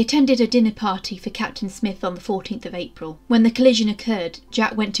C-70. They attended a dinner party for Captain Smith on the 14th of April. When the collision occurred,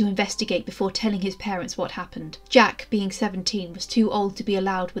 Jack went to investigate before telling his parents what happened. Jack, being 17, was too old to be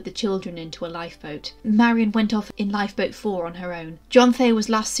allowed with the children into a lifeboat. Marion went off in Lifeboat 4 on her own. John Thayer was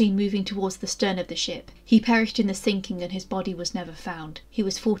last seen moving towards the stern of the ship. He perished in the sinking and his body was never found. He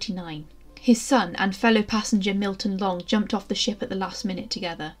was 49. His son and fellow passenger Milton Long jumped off the ship at the last minute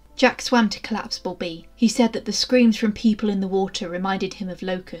together. Jack swam to Collapsible B. He said that the screams from people in the water reminded him of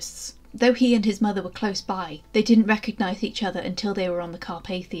locusts. Though he and his mother were close by, they didn't recognise each other until they were on the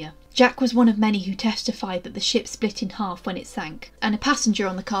Carpathia. Jack was one of many who testified that the ship split in half when it sank, and a passenger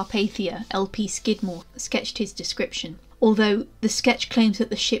on the Carpathia, L.P. Skidmore, sketched his description, although the sketch claims that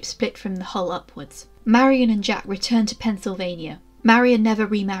the ship split from the hull upwards. Marion and Jack returned to Pennsylvania. Marion never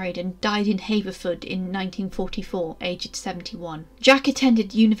remarried and died in Haverford in 1944, aged 71. Jack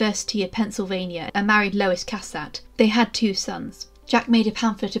attended University of Pennsylvania and married Lois Cassatt. They had 2 sons. Jack made a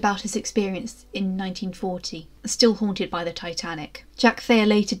pamphlet about his experience in 1940, still haunted by the Titanic. Jack Thayer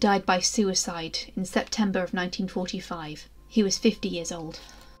later died by suicide in September of 1945. He was 50 years old.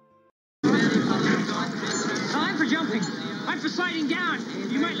 I'm for jumping. I'm for sliding down.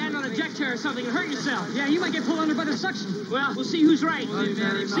 You might land on a deck chair or something and hurt yourself. Yeah, you might get pulled under by the suction. Well, we'll see who's right.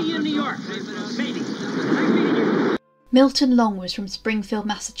 See you in New York. Maybe. Nice meeting you. Milton Long was from Springfield,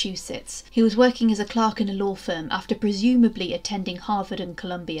 Massachusetts. He was working as a clerk in a law firm after presumably attending Harvard and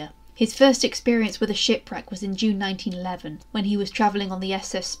Columbia. His first experience with a shipwreck was in June 1911, when he was travelling on the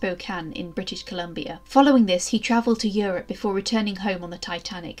SS Spokane in British Columbia. Following this, he travelled to Europe before returning home on the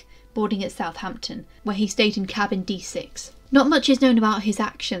Titanic, boarding at Southampton, where he stayed in cabin D6. Not much is known about his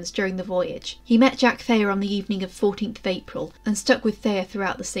actions during the voyage. He met Jack Thayer on the evening of 14th of April and stuck with Thayer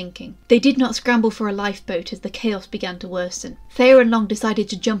throughout the sinking. They did not scramble for a lifeboat as the chaos began to worsen. Thayer and Long decided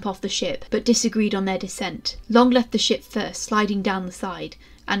to jump off the ship, but disagreed on their descent. Long left the ship first, sliding down the side,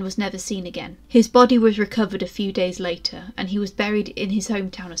 and was never seen again. His body was recovered a few days later, and he was buried in his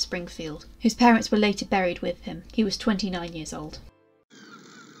hometown of Springfield. His parents were later buried with him. He was 29 years old.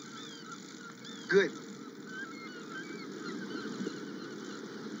 Good.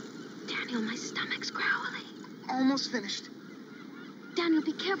 Daniel, my stomach's growling. Almost finished. Daniel,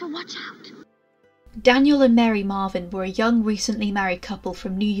 be careful. Watch out. Daniel and Mary Marvin were a young, recently married couple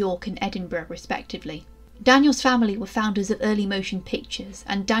from New York and Edinburgh, respectively. Daniel's family were founders of early motion pictures,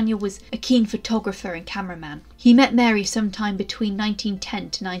 and Daniel was a keen photographer and cameraman. He met Mary sometime between 1910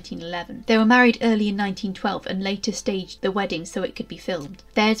 to 1911. They were married early in 1912 and later staged the wedding so it could be filmed.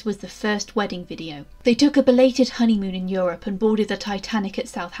 Theirs was the first wedding video. They took a belated honeymoon in Europe and boarded the Titanic at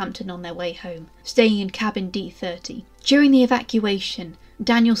Southampton on their way home, staying in cabin D30. During the evacuation,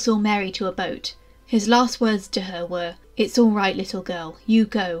 Daniel saw Mary to a boat. His last words to her were, "It's all right, little girl. You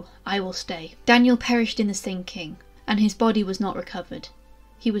go. I will stay." Daniel perished in the sinking, and his body was not recovered.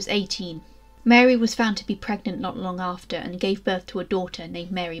 He was 18. Mary was found to be pregnant not long after and gave birth to a daughter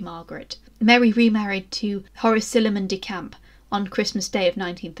named Mary Margaret. Mary remarried to Horace Silliman de Camp on Christmas Day of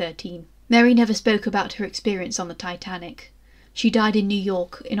 1913. Mary never spoke about her experience on the Titanic. She died in New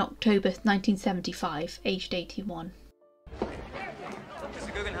York in October 1975, aged 81.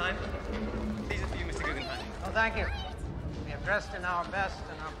 Mr. Guggenheim, these are for you, Mr. Well, thank you. We have dressed in our best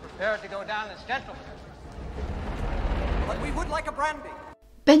and are prepared to go down as gentlemen. But we would like a brandy.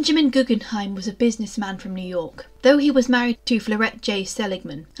 Benjamin Guggenheim was a businessman from New York. Though he was married to Florette J.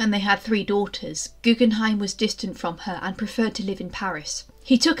 Seligman and they had 3 daughters, Guggenheim was distant from her and preferred to live in Paris.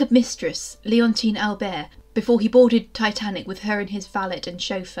 He took a mistress, Leontine Albert, before he boarded Titanic with her and his valet and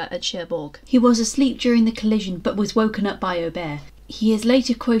chauffeur at Cherbourg. He was asleep during the collision but was woken up by Aubert. He is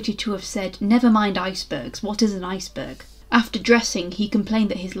later quoted to have said, "Never mind icebergs, what is an iceberg?" After dressing, he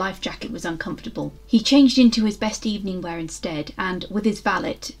complained that his life jacket was uncomfortable. He changed into his best evening wear instead and, with his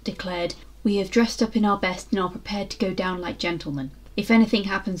valet, declared, "We have dressed up in our best and are prepared to go down like gentlemen. If anything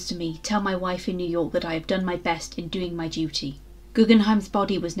happens to me, tell my wife in New York that I have done my best in doing my duty." Guggenheim's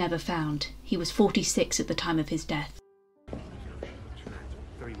body was never found. He was 46 at the time of his death.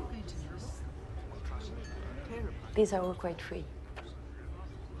 These are all quite free.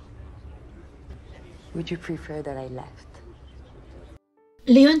 Would you prefer that I left?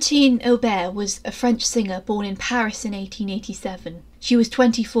 Leontine Aubert was a French singer born in Paris in 1887. She was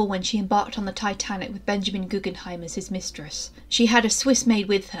 24 when she embarked on the Titanic with Benjamin Guggenheim as his mistress. She had a Swiss maid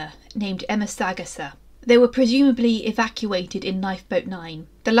with her, named Emma Sagassa. They were presumably evacuated in Lifeboat 9.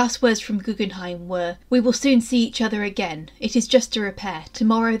 The last words from Guggenheim were, "We will soon see each other again. It is just a repair.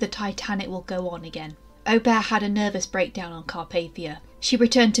 Tomorrow the Titanic will go on again." Aubert had a nervous breakdown on Carpathia. She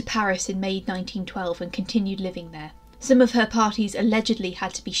returned to Paris in May 1912 and continued living there. Some of her parties allegedly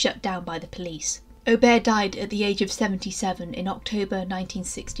had to be shut down by the police. Aubert died at the age of 77 in October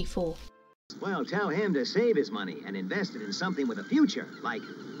 1964. Well, tell him to save his money and invest it in something with a future, like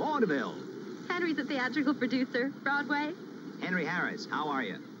vaudeville. Henry's a theatrical producer. Broadway. Henry Harris, how are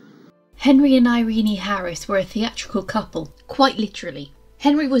you? Henry and Irene Harris were a theatrical couple, quite literally.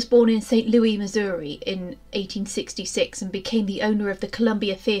 Henry was born in St. Louis, Missouri in 1866 and became the owner of the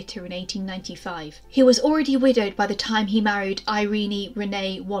Columbia Theatre in 1895. He was already widowed by the time he married Irene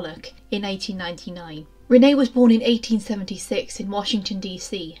Renee Wallach in 1899. Renee was born in 1876 in Washington,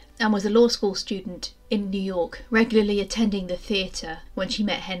 D.C. and was a law school student in New York, regularly attending the theatre when she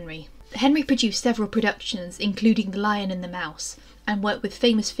met Henry. Henry produced several productions, including The Lion and the Mouse, and worked with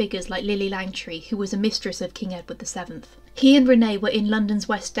famous figures like Lily Langtry, who was a mistress of King Edward VII. He and Renee were in London's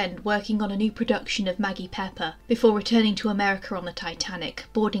West End working on a new production of Maggie Pepper before returning to America on the Titanic,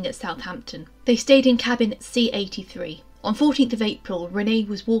 boarding at Southampton. They stayed in cabin C-83. On 14th of April, Renee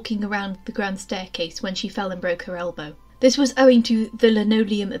was walking around the grand staircase when she fell and broke her elbow. This was owing to the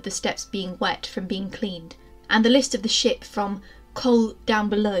linoleum of the steps being wet from being cleaned, and the list of the ship from coal down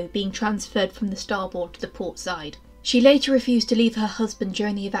below being transferred from the starboard to the port side. She later refused to leave her husband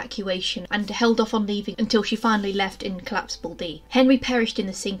during the evacuation and held off on leaving until she finally left in collapsible D. Henry perished in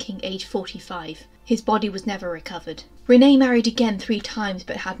the sinking, aged 45. His body was never recovered. Renee married again 3 times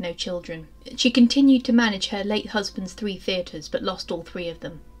but had no children. She continued to manage her late husband's 3 theatres but lost all 3 of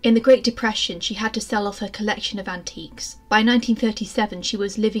them. In the Great Depression, she had to sell off her collection of antiques. By 1937, she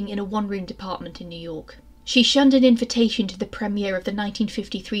was living in a 1-room apartment in New York. She shunned an invitation to the premiere of the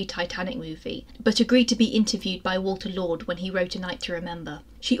 1953 Titanic movie, but agreed to be interviewed by Walter Lord when he wrote A Night to Remember.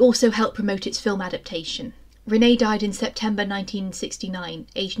 She also helped promote its film adaptation. Renee died in September 1969,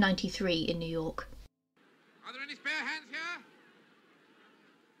 aged 93, in New York. Are there any spare hands here?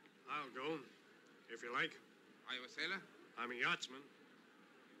 I'll go, if you like. Are you a sailor? I'm a yachtsman.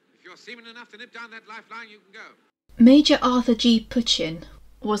 If you're seaman enough to nip down that lifeline, you can go. Major Arthur G. Putchin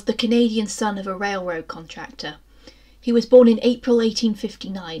was the Canadian son of a railroad contractor. He was born in April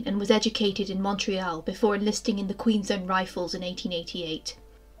 1859 and was educated in Montreal before enlisting in the Queen's Own Rifles in 1888.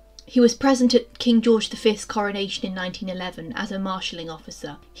 He was present at King George V's coronation in 1911 as a marshalling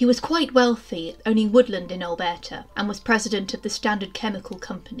officer. He was quite wealthy, owning woodland in Alberta, and was president of the Standard Chemical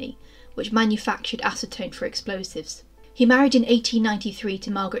Company, which manufactured acetone for explosives. He married in 1893 to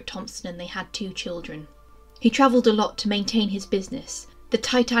Margaret Thompson and they had 2 children. He travelled a lot to maintain his business. The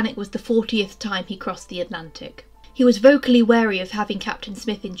Titanic was the 40th time he crossed the Atlantic. He was vocally wary of having Captain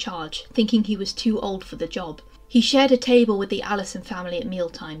Smith in charge, thinking he was too old for the job. He shared a table with the Allison family at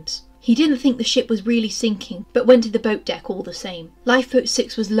mealtimes. He didn't think the ship was really sinking, but went to the boat deck all the same. Lifeboat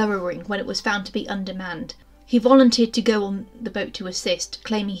 6 was lowering when it was found to be undermanned. He volunteered to go on the boat to assist,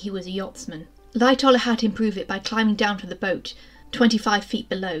 claiming he was a yachtsman. Lightoller had him prove it by climbing down to the boat, 25 feet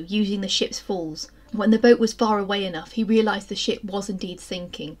below, using the ship's falls. When the boat was far away enough, he realised the ship was indeed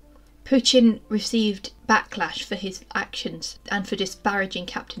sinking. Putchin received backlash for his actions and for disparaging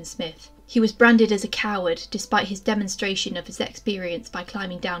Captain Smith. He was branded as a coward despite his demonstration of his experience by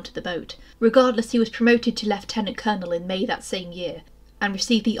climbing down to the boat. Regardless, he was promoted to Lieutenant Colonel in May that same year. and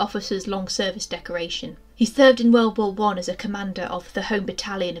received the Officer's Long Service decoration. He served in World War I as a commander of the Home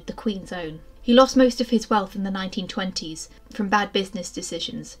Battalion of the Queen's Own. He lost most of his wealth in the 1920s from bad business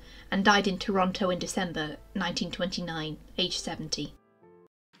decisions and died in Toronto in December 1929, aged 70.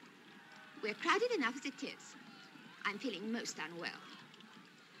 We're crowded enough as it is. I'm feeling most unwell.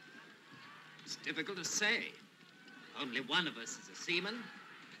 It's difficult to say. Only one of us is a seaman.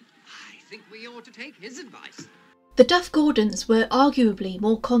 I think we ought to take his advice. The Duff Gordons were arguably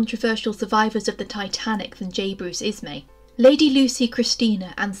more controversial survivors of the Titanic than J. Bruce Ismay. Lady Lucy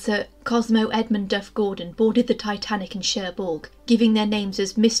Christina and Sir Cosmo Edmund Duff Gordon boarded the Titanic in Cherbourg, giving their names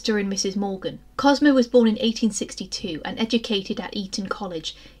as Mr. and Mrs. Morgan. Cosmo was born in 1862 and educated at Eton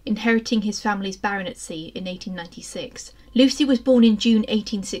College, inheriting his family's baronetcy in 1896. Lucy was born in June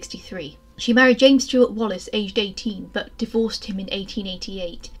 1863. She married James Stuart Wallace aged 18 but divorced him in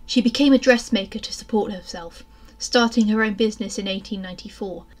 1888. She became a dressmaker to support herself, starting her own business in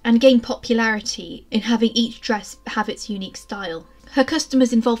 1894, and gained popularity in having each dress have its unique style. Her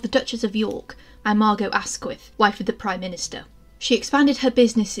customers involved the Duchess of York and Margot Asquith, wife of the Prime Minister. She expanded her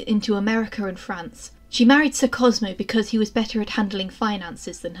business into America and France. She married Sir Cosmo because he was better at handling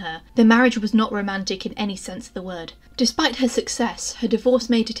finances than her. Their marriage was not romantic in any sense of the word. Despite her success, her divorce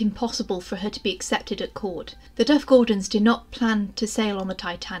made it impossible for her to be accepted at court. The Duff Gordons did not plan to sail on the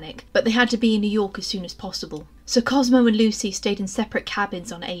Titanic, but they had to be in New York as soon as possible. Sir Cosmo and Lucy stayed in separate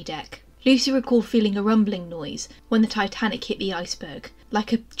cabins on A deck. Lucy recalled feeling a rumbling noise when the Titanic hit the iceberg,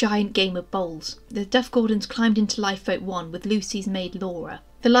 like a giant game of bowls. The Duff Gordons climbed into Lifeboat 1 with Lucy's maid Laura.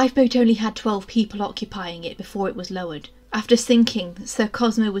 The lifeboat only had 12 people occupying it before it was lowered. After sinking, Sir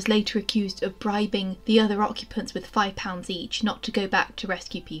Cosmo was later accused of bribing the other occupants with £5 each not to go back to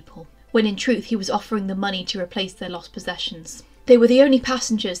rescue people, when in truth he was offering the money to replace their lost possessions. They were the only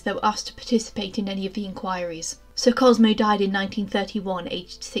passengers that were asked to participate in any of the inquiries. Sir Cosmo died in 1931,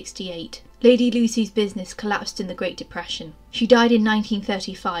 aged 68. Lady Lucy's business collapsed in the Great Depression. She died in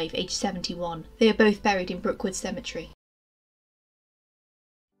 1935, aged 71. They are both buried in Brookwood Cemetery.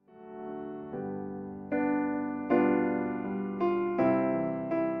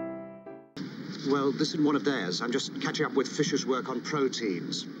 Well, this isn't one of theirs. I'm just catching up with Fisher's work on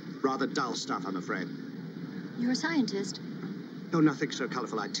proteins. Rather dull stuff, I'm afraid. You're a scientist? Oh, nothing so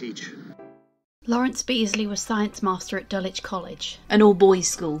colourful I'd teach. Lawrence Beesley was science master at Dulwich College, an all-boys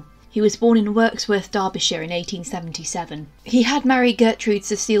school. He was born in Wirksworth, Derbyshire in 1877. He had married Gertrude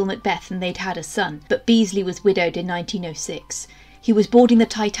Cecile Macbeth and they'd had a son, but Beesley was widowed in 1906. He was boarding the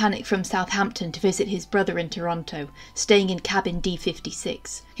Titanic from Southampton to visit his brother in Toronto, staying in cabin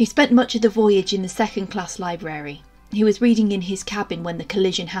D56. He spent much of the voyage in the second-class library. He was reading in his cabin when the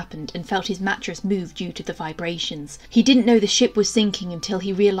collision happened and felt his mattress move due to the vibrations. He didn't know the ship was sinking until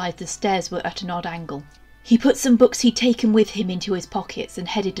he realised the stairs were at an odd angle. He put some books he'd taken with him into his pockets and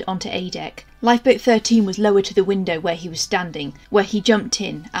headed onto A deck. Lifeboat 13 was lowered to the window where he was standing, where he jumped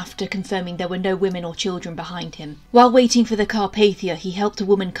in after confirming there were no women or children behind him. While waiting for the Carpathia, he helped a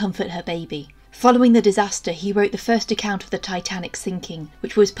woman comfort her baby. Following the disaster, he wrote the first account of the Titanic sinking,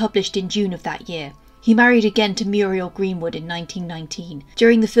 which was published in June of that year. He married again to Muriel Greenwood in 1919.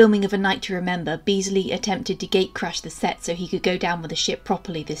 During the filming of A Night to Remember, Beesley attempted to gate-crash the set so he could go down with the ship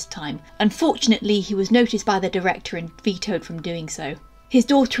properly this time. Unfortunately, he was noticed by the director and vetoed from doing so. His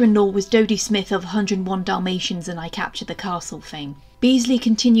daughter-in-law was Dodie Smith of 101 Dalmatians and I Captured the Castle fame. Beesley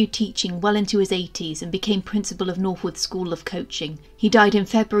continued teaching well into his 80s and became principal of Northwood School of Coaching. He died in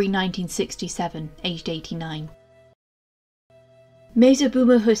February 1967, aged 89.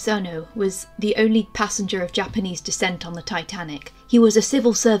 Meizobumo Hosono was the only passenger of Japanese descent on the Titanic. He was a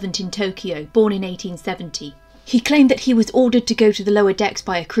civil servant in Tokyo, born in 1870. He claimed that he was ordered to go to the lower decks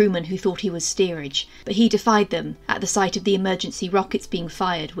by a crewman who thought he was steerage, but he defied them at the sight of the emergency rockets being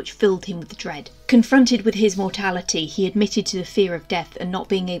fired, which filled him with dread. Confronted with his mortality, he admitted to the fear of death and not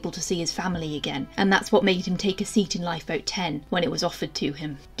being able to see his family again, and that's what made him take a seat in Lifeboat 10 when it was offered to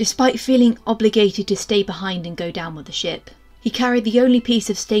him. Despite feeling obligated to stay behind and go down with the ship, he carried the only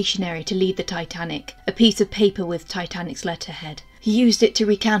piece of stationery to leave the Titanic, a piece of paper with Titanic's letterhead. He used it to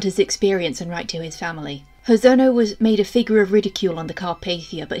recount his experience and write to his family. Hosono was made a figure of ridicule on the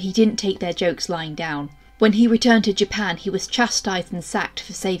Carpathia, but he didn't take their jokes lying down. When he returned to Japan, he was chastised and sacked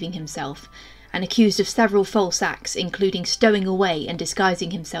for saving himself, and accused of several false acts, including stowing away and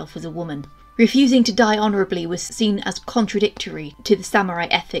disguising himself as a woman. Refusing to die honourably was seen as contradictory to the samurai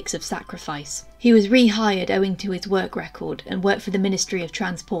ethics of sacrifice. He was rehired owing to his work record and worked for the Ministry of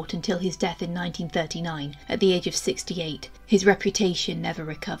Transport until his death in 1939 at the age of 68. His reputation never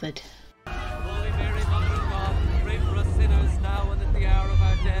recovered. Holy Mary, Mother of God, pray for us sinners now and at the hour of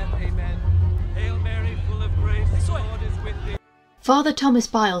our death. Amen. Hail Mary, full of grace, the Lord is with thee. Father Thomas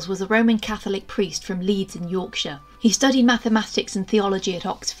Byles was a Roman Catholic priest from Leeds in Yorkshire. He studied mathematics and theology at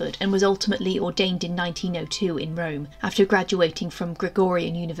Oxford and was ultimately ordained in 1902 in Rome after graduating from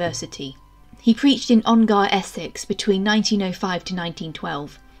Gregorian University. He preached in Ongar, Essex between 1905 to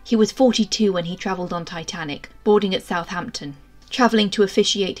 1912. He was 42 when he travelled on Titanic, boarding at Southampton, travelling to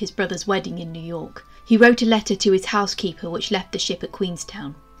officiate his brother's wedding in New York. He wrote a letter to his housekeeper which left the ship at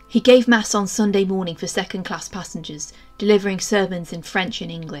Queenstown. He gave Mass on Sunday morning for second-class passengers, delivering sermons in French and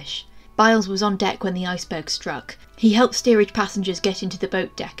English. Byles was on deck when the iceberg struck. He helped steerage passengers get into the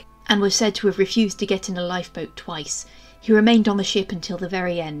boat deck and was said to have refused to get in a lifeboat twice. He remained on the ship until the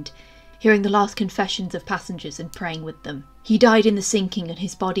very end, hearing the last confessions of passengers and praying with them. He died in the sinking and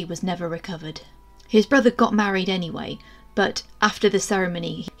his body was never recovered. His brother got married anyway, but after the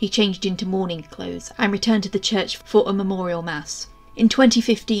ceremony he changed into mourning clothes and returned to the church for a memorial mass. In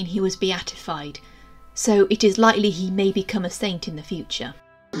 2015 he was beatified, so it is likely he may become a saint in the future.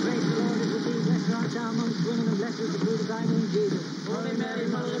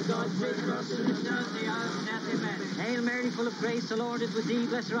 Hail Mary, full of grace, the Lord is with thee.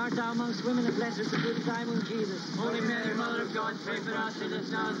 Blessed art thou amongst women, and blessed is the fruit of thy womb, Jesus. Holy Mary, Mother of God, pray for us sinners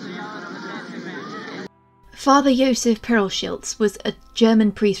now and at the hour of our death. Amen. Father Josef Perlschiltz was a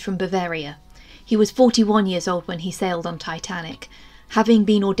German priest from Bavaria. He was 41 years old when he sailed on Titanic, having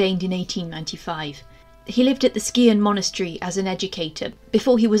been ordained in 1895. He lived at the Skian Monastery as an educator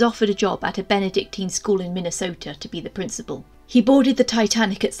before he was offered a job at a Benedictine school in Minnesota to be the principal. He boarded the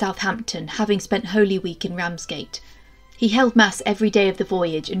Titanic at Southampton, having spent Holy Week in Ramsgate. He held Mass every day of the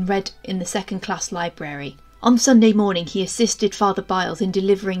voyage and read in the second-class library. On Sunday morning he assisted Father Byles in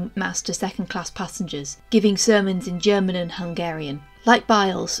delivering Mass to second-class passengers, giving sermons in German and Hungarian. Like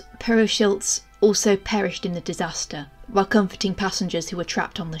Byles, Perlschiltz also perished in the disaster, while comforting passengers who were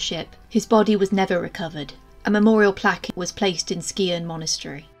trapped on the ship. His body was never recovered. A memorial plaque was placed in Skian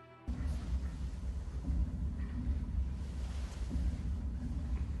Monastery.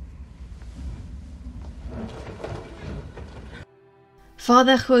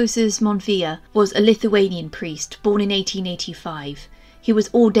 Father Joses Monvia was a Lithuanian priest, born in 1885. He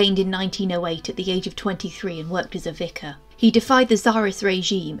was ordained in 1908 at the age of 23 and worked as a vicar. He defied the Tsarist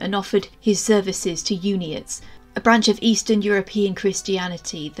regime and offered his services to Uniates, a branch of Eastern European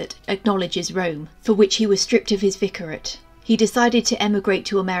Christianity that acknowledges Rome, for which he was stripped of his vicarate. He decided to emigrate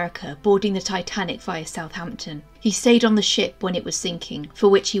to America, boarding the Titanic via Southampton. He stayed on the ship when it was sinking, for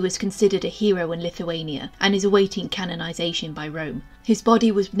which he was considered a hero in Lithuania and is awaiting canonization by Rome. His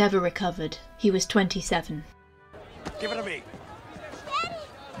body was never recovered. He was 27. Give it to me. Daddy!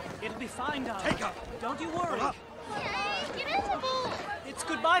 It'll be fine, darling. Take her. Don't you worry. Give it to me. It's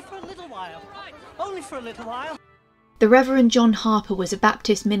goodbye for a little while. Only for a little while. The Reverend John Harper was a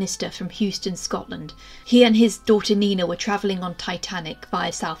Baptist minister from Houston, Scotland. He and his daughter Nina were travelling on Titanic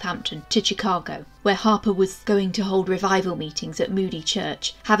via Southampton to Chicago, where Harper was going to hold revival meetings at Moody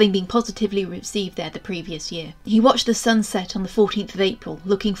Church, having been positively received there the previous year. He watched the sunset on the 14th of April,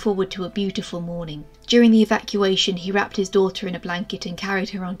 looking forward to a beautiful morning. During the evacuation, he wrapped his daughter in a blanket and carried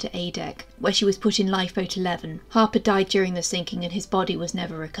her onto A deck, where she was put in Lifeboat 11. Harper died during the sinking and his body was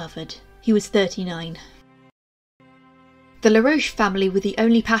never recovered. He was 39. The LaRoche family were the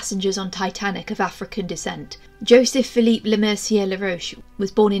only passengers on Titanic of African descent. Joseph Philippe Lemercier LaRoche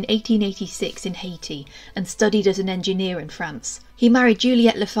was born in 1886 in Haiti and studied as an engineer in France. He married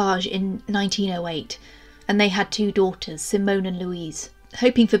Juliette Lafarge in 1908 and they had 2 daughters, Simone and Louise.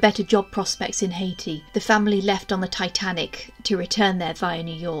 Hoping for better job prospects in Haiti, the family left on the Titanic to return there via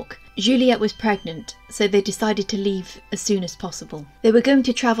New York. Juliette was pregnant, so they decided to leave as soon as possible. They were going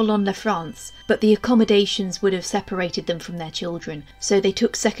to travel on La France, but the accommodations would have separated them from their children, so they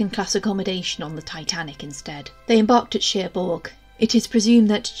took second-class accommodation on the Titanic instead. They embarked at Cherbourg. It is presumed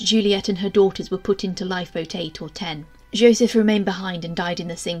that Juliette and her daughters were put into Lifeboat 8 or 10. Joseph remained behind and died in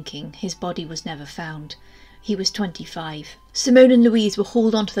the sinking. His body was never found. He was 25. Simone and Louise were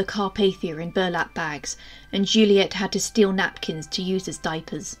hauled onto the Carpathia in burlap bags, and Juliette had to steal napkins to use as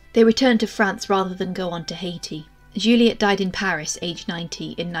diapers. They returned to France rather than go on to Haiti. Juliette died in Paris, aged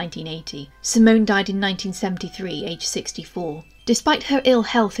 90, in 1980. Simone died in 1973, aged 64. Despite her ill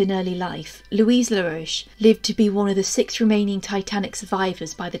health in early life, Louise LaRoche lived to be one of the 6 remaining Titanic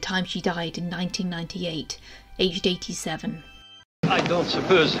survivors by the time she died in 1998, aged 87. I don't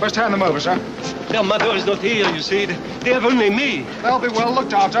suppose. First hand them over, sir. Their mother is not here, you see. They have only me. They'll be well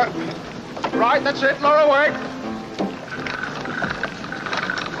looked after. Right, that's it. Lower away.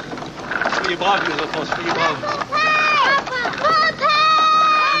 Soyez braves, mes enfants, soyez braves.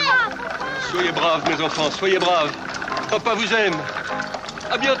 Soyez braves, mes enfants, soyez braves. Papa vous aime.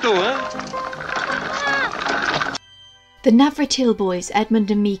 À bientôt, hein? The Navratil boys,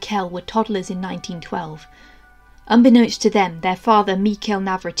 Edmund and Mikhail, were toddlers in 1912. Unbeknownst to them, their father, Mikhail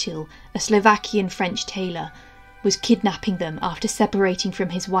Navratil, a Slovakian-French tailor, was kidnapping them after separating from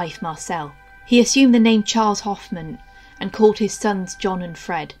his wife, Marcel. He assumed the name Charles Hoffman and called his sons John and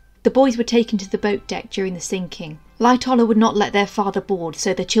Fred. The boys were taken to the boat deck during the sinking. Lightoller would not let their father board,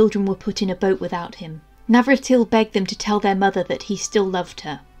 so the children were put in a boat without him. Navratil begged them to tell their mother that he still loved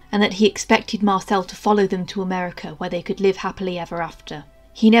her, and that he expected Marcel to follow them to America, where they could live happily ever after.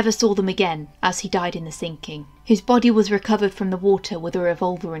 He never saw them again, as he died in the sinking. His body was recovered from the water with a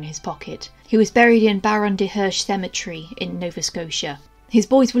revolver in his pocket. He was buried in Baron de Hirsch Cemetery in Nova Scotia. His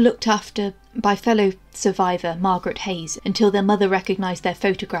boys were looked after by fellow survivor Margaret Hayes until their mother recognised their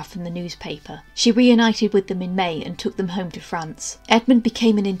photograph in the newspaper. She reunited with them in May and took them home to France. Edmund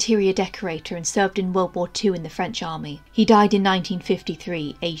became an interior decorator and served in World War II in the French army. He died in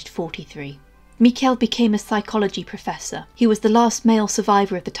 1953, aged 43. Mikhail became a psychology professor. He was the last male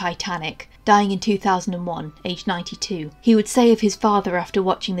survivor of the Titanic, dying in 2001, aged 92. He would say of his father after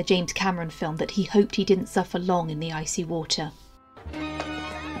watching the James Cameron film that he hoped he didn't suffer long in the icy water.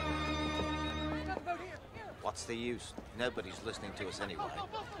 What's the use? Nobody's listening to us anyway.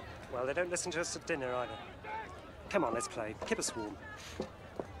 Well, they don't listen to us at dinner either. Come on, let's play. Keep us warm.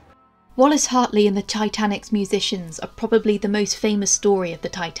 Wallace Hartley and the Titanic's musicians are probably the most famous story of the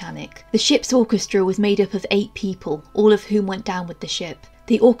Titanic. The ship's orchestra was made up of 8 people, all of whom went down with the ship.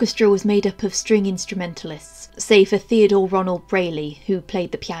 The orchestra was made up of string instrumentalists, save for Theodore Ronald Brayley, who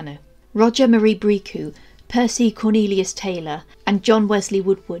played the piano. Roger Marie Bricoux, Percy Cornelius Taylor, and John Wesley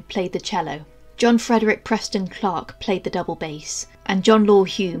Woodward played the cello. John Frederick Preston Clark played the double bass, and John Law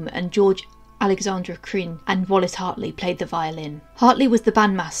Hume and George Alexander Crin and Wallace Hartley played the violin. Hartley was the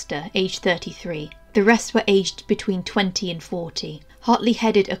bandmaster, aged 33. The rest were aged between 20 and 40. Hartley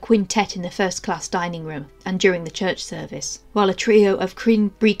headed a quintet in the first-class dining room and during the church service, while a trio of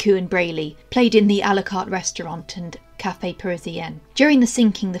Crin, Bricoux and Brayley played in the a la carte restaurant and Café Parisien. During the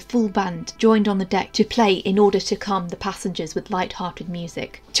sinking, the full band joined on the deck to play in order to calm the passengers with light-hearted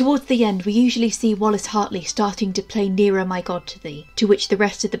music. Towards the end, we usually see Wallace Hartley starting to play Nearer My God to Thee, to which the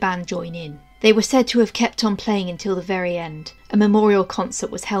rest of the band join in. They were said to have kept on playing until the very end. A memorial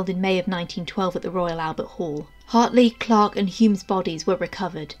concert was held in May of 1912 at the Royal Albert Hall. Hartley, Clark and Hume's bodies were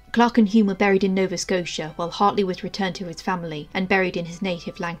recovered. Clark and Hume were buried in Nova Scotia, while Hartley was returned to his family and buried in his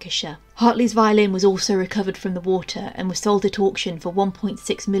native Lancashire. Hartley's violin was also recovered from the water and was sold at auction for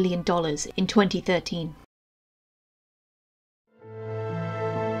 $1.6 million in 2013.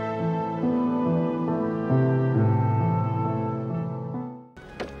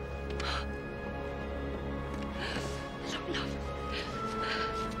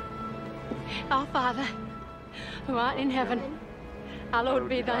 Our Father, who art in heaven, hallowed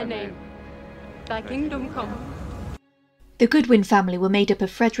be thy name. Thy kingdom come. The Goodwin family were made up of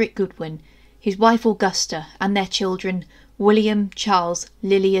Frederick Goodwin, his wife Augusta, and their children William, Charles,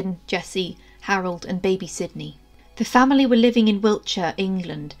 Lillian, Jessie, Harold and baby Sydney. The family were living in Wiltshire,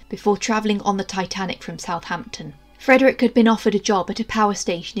 England, before travelling on the Titanic from Southampton. Frederick had been offered a job at a power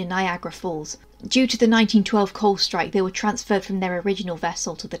station in Niagara Falls. Due to the 1912 coal strike, they were transferred from their original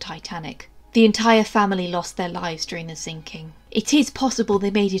vessel to the Titanic. The entire family lost their lives during the sinking. It is possible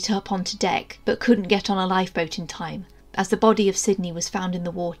they made it up onto deck, but couldn't get on a lifeboat in time, as the body of Sydney was found in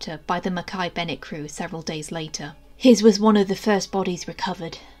the water by the Mackay-Bennett crew several days later. His was one of the first bodies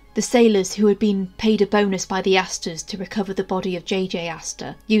recovered. The sailors, who had been paid a bonus by the Astors to recover the body of J.J.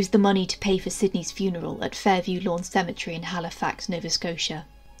 Astor, used the money to pay for Sydney's funeral at Fairview Lawn Cemetery in Halifax, Nova Scotia,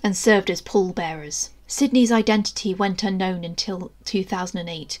 and served as pallbearers. Sydney's identity went unknown until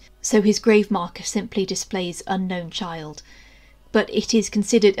 2008, so his grave marker simply displays unknown child, but it is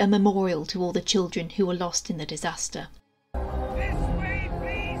considered a memorial to all the children who were lost in the disaster. This way,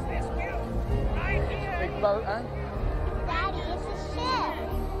 please, rescue. Right here. Big boat, eh? Daddy, it's a ship.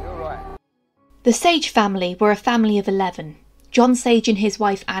 You're right. The Sage family were a family of 11. John Sage and his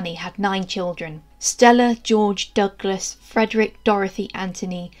wife Annie had 9 children: Stella, George, Douglas, Frederick, Dorothy,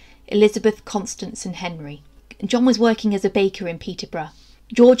 Anthony, Elizabeth, Constance and Henry. John was working as a baker in Peterborough.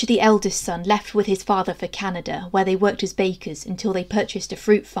 George, the eldest son, left with his father for Canada, where they worked as bakers until they purchased a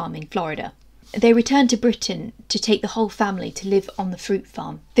fruit farm in Florida. They returned to Britain to take the whole family to live on the fruit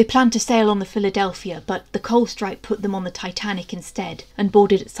farm. They planned to sail on the Philadelphia, but the coal strike put them on the Titanic instead and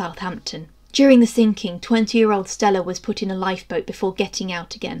boarded at Southampton. During the sinking, 20-year-old Stella was put in a lifeboat before getting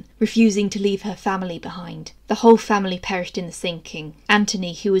out again, refusing to leave her family behind. The whole family perished in the sinking.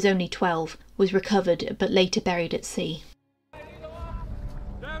 Anthony, who was only 12, was recovered but later buried at sea.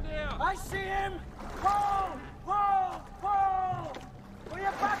 I see him! Pull! Pull! Pull! Put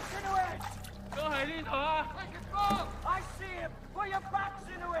your backs into it! Go ahead, in, huh? I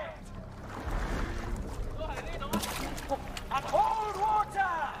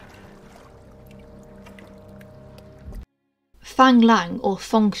Fang Lang, or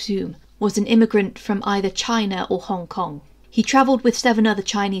Fong Zoom, was an immigrant from either China or Hong Kong. He travelled with 7 other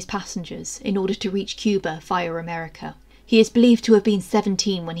Chinese passengers in order to reach Cuba via America. He is believed to have been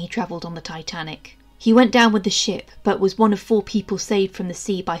 17 when he travelled on the Titanic. He went down with the ship, but was one of 4 people saved from the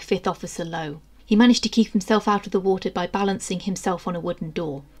sea by 5th Officer Lowe. He managed to keep himself out of the water by balancing himself on a wooden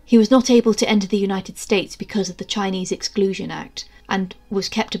door. He was not able to enter the United States because of the Chinese Exclusion Act, and was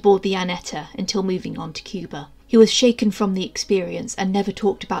kept aboard the Annetta until moving on to Cuba. He was shaken from the experience and never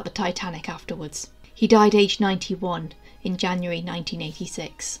talked about the Titanic afterwards. He died aged 91 in January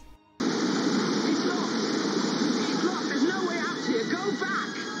 1986. It's locked. There's no way out here. Go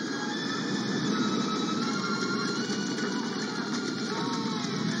back.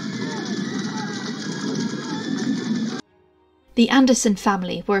 The Anderson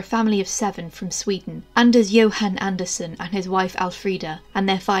family were a family of 7 from Sweden. Anders Johan Anderson and his wife Alfrida, and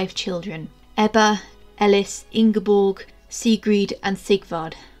their 5 children, Ebba, Ellis, Ingeborg, Sigrid and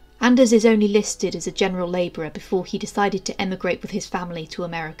Sigvard. Anders is only listed as a general labourer before he decided to emigrate with his family to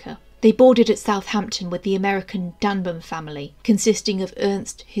America. They boarded at Southampton with the American Danbom family, consisting of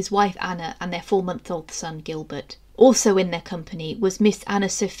Ernst, his wife Anna and their 4-month-old son Gilbert. Also in their company was Miss Anna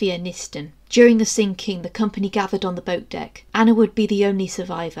Sophia Niston. During the sinking, the company gathered on the boat deck. Anna would be the only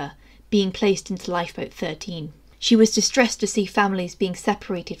survivor, being placed into lifeboat 13. She was distressed to see families being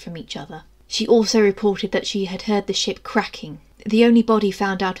separated from each other. She also reported that she had heard the ship cracking. The only body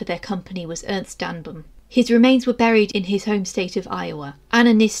found out of their company was Ernst Danbom. His remains were buried in his home state of Iowa.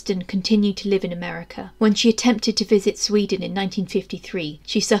 Anna Niston continued to live in America. When she attempted to visit Sweden in 1953,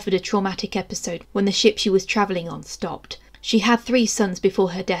 she suffered a traumatic episode when the ship she was travelling on stopped. She had 3 sons before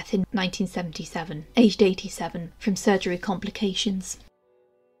her death in 1977, aged 87, from surgery complications.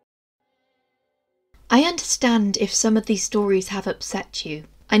 I understand if some of these stories have upset you.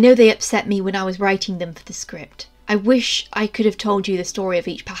 I know they upset me when I was writing them for the script. I wish I could have told you the story of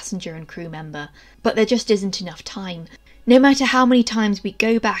each passenger and crew member, but there just isn't enough time. No matter how many times we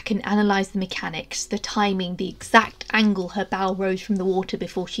go back and analyse the mechanics, the timing, the exact angle her bow rose from the water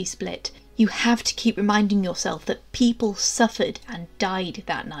before she split, you have to keep reminding yourself that people suffered and died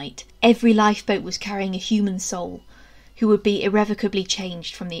that night. Every lifeboat was carrying a human soul who would be irrevocably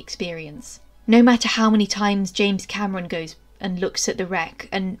changed from the experience. No matter how many times James Cameron goes and looks at the wreck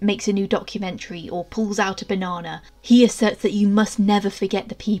and makes a new documentary or pulls out a banana, he asserts that you must never forget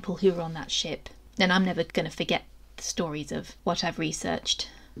the people who were on that ship. And I'm never going to forget the stories of what I've researched.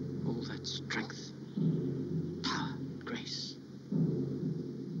 All that strength, power, grace.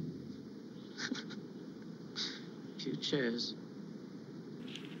 Few chairs.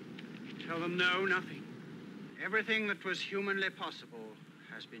 Tell them no, nothing. Everything that was humanly possible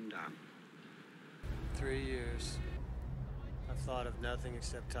has been done. 3 years. I've thought of nothing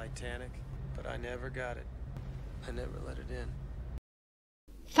except Titanic, but I never got it. I never let it in.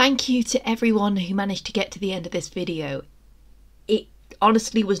 Thank you to everyone who managed to get to the end of this video. It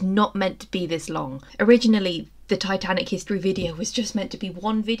honestly was not meant to be this long. Originally, the Titanic history video was just meant to be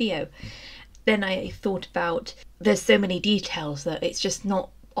 1 video. Then I thought about, there's so many details that it's just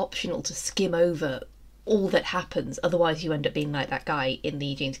not optional to skim over all that happens. Otherwise you end up being like that guy in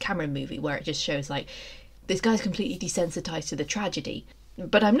the James Cameron movie where it just shows like, this guy's completely desensitized to the tragedy.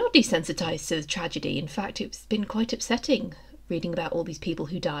 But I'm not desensitized to the tragedy. In fact, it's been quite upsetting reading about all these people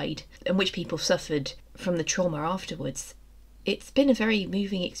who died and which people suffered from the trauma afterwards. It's been a very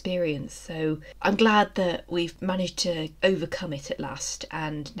moving experience, so I'm glad that we've managed to overcome it at last,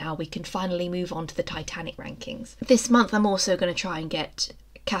 and now we can finally move on to the Titanic rankings. This month I'm also going to try and get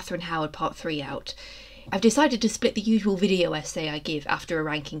Catherine Howard Part 3 out. I've decided to split the usual video essay I give after a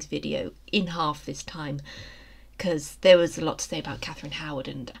rankings video in half this time, because there was a lot to say about Catherine Howard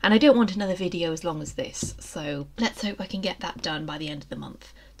and I don't want another video as long as this, so let's hope I can get that done by the end of the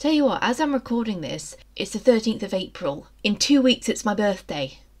month. Tell you what, as I'm recording this, it's the 13th of April. In 2 weeks it's my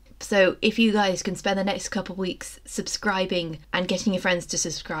birthday. So if you guys can spend the next couple of weeks subscribing and getting your friends to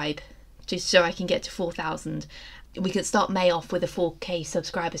subscribe, just so I can get to 4,000, we can start May off with a 4K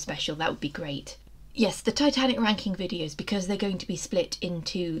subscriber special, that would be great. Yes, the Titanic ranking videos, because they're going to be split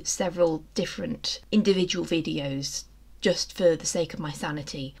into several different individual videos, just for the sake of my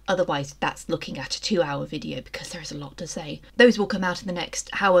sanity. Otherwise, that's looking at a 2-hour video because there's a lot to say. Those will come out in the next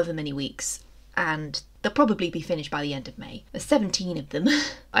however many weeks, and they'll probably be finished by the end of May. There's 17 of them.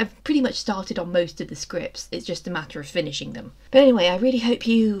 I've pretty much started on most of the scripts, it's just a matter of finishing them. But anyway, I really hope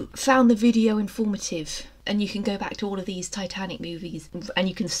you found the video informative, and you can go back to all of these Titanic movies, and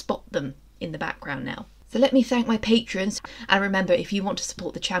you can spot them in the background now. So let me thank my patrons, and remember, if you want to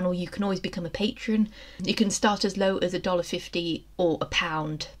support the channel you can always become a patron. You can start as low as $1.50 or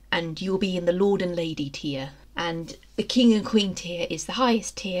 £1, and you'll be in the Lord and Lady tier, and the King and Queen tier is the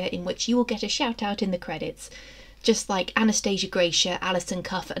highest tier, in which you will get a shout out in the credits, just like Anastasia Gracia, Alison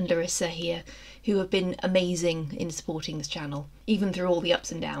Cuff and Larissa here, who have been amazing in supporting this channel, even through all the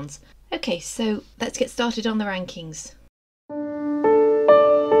ups and downs. Okay, so let's get started on the rankings.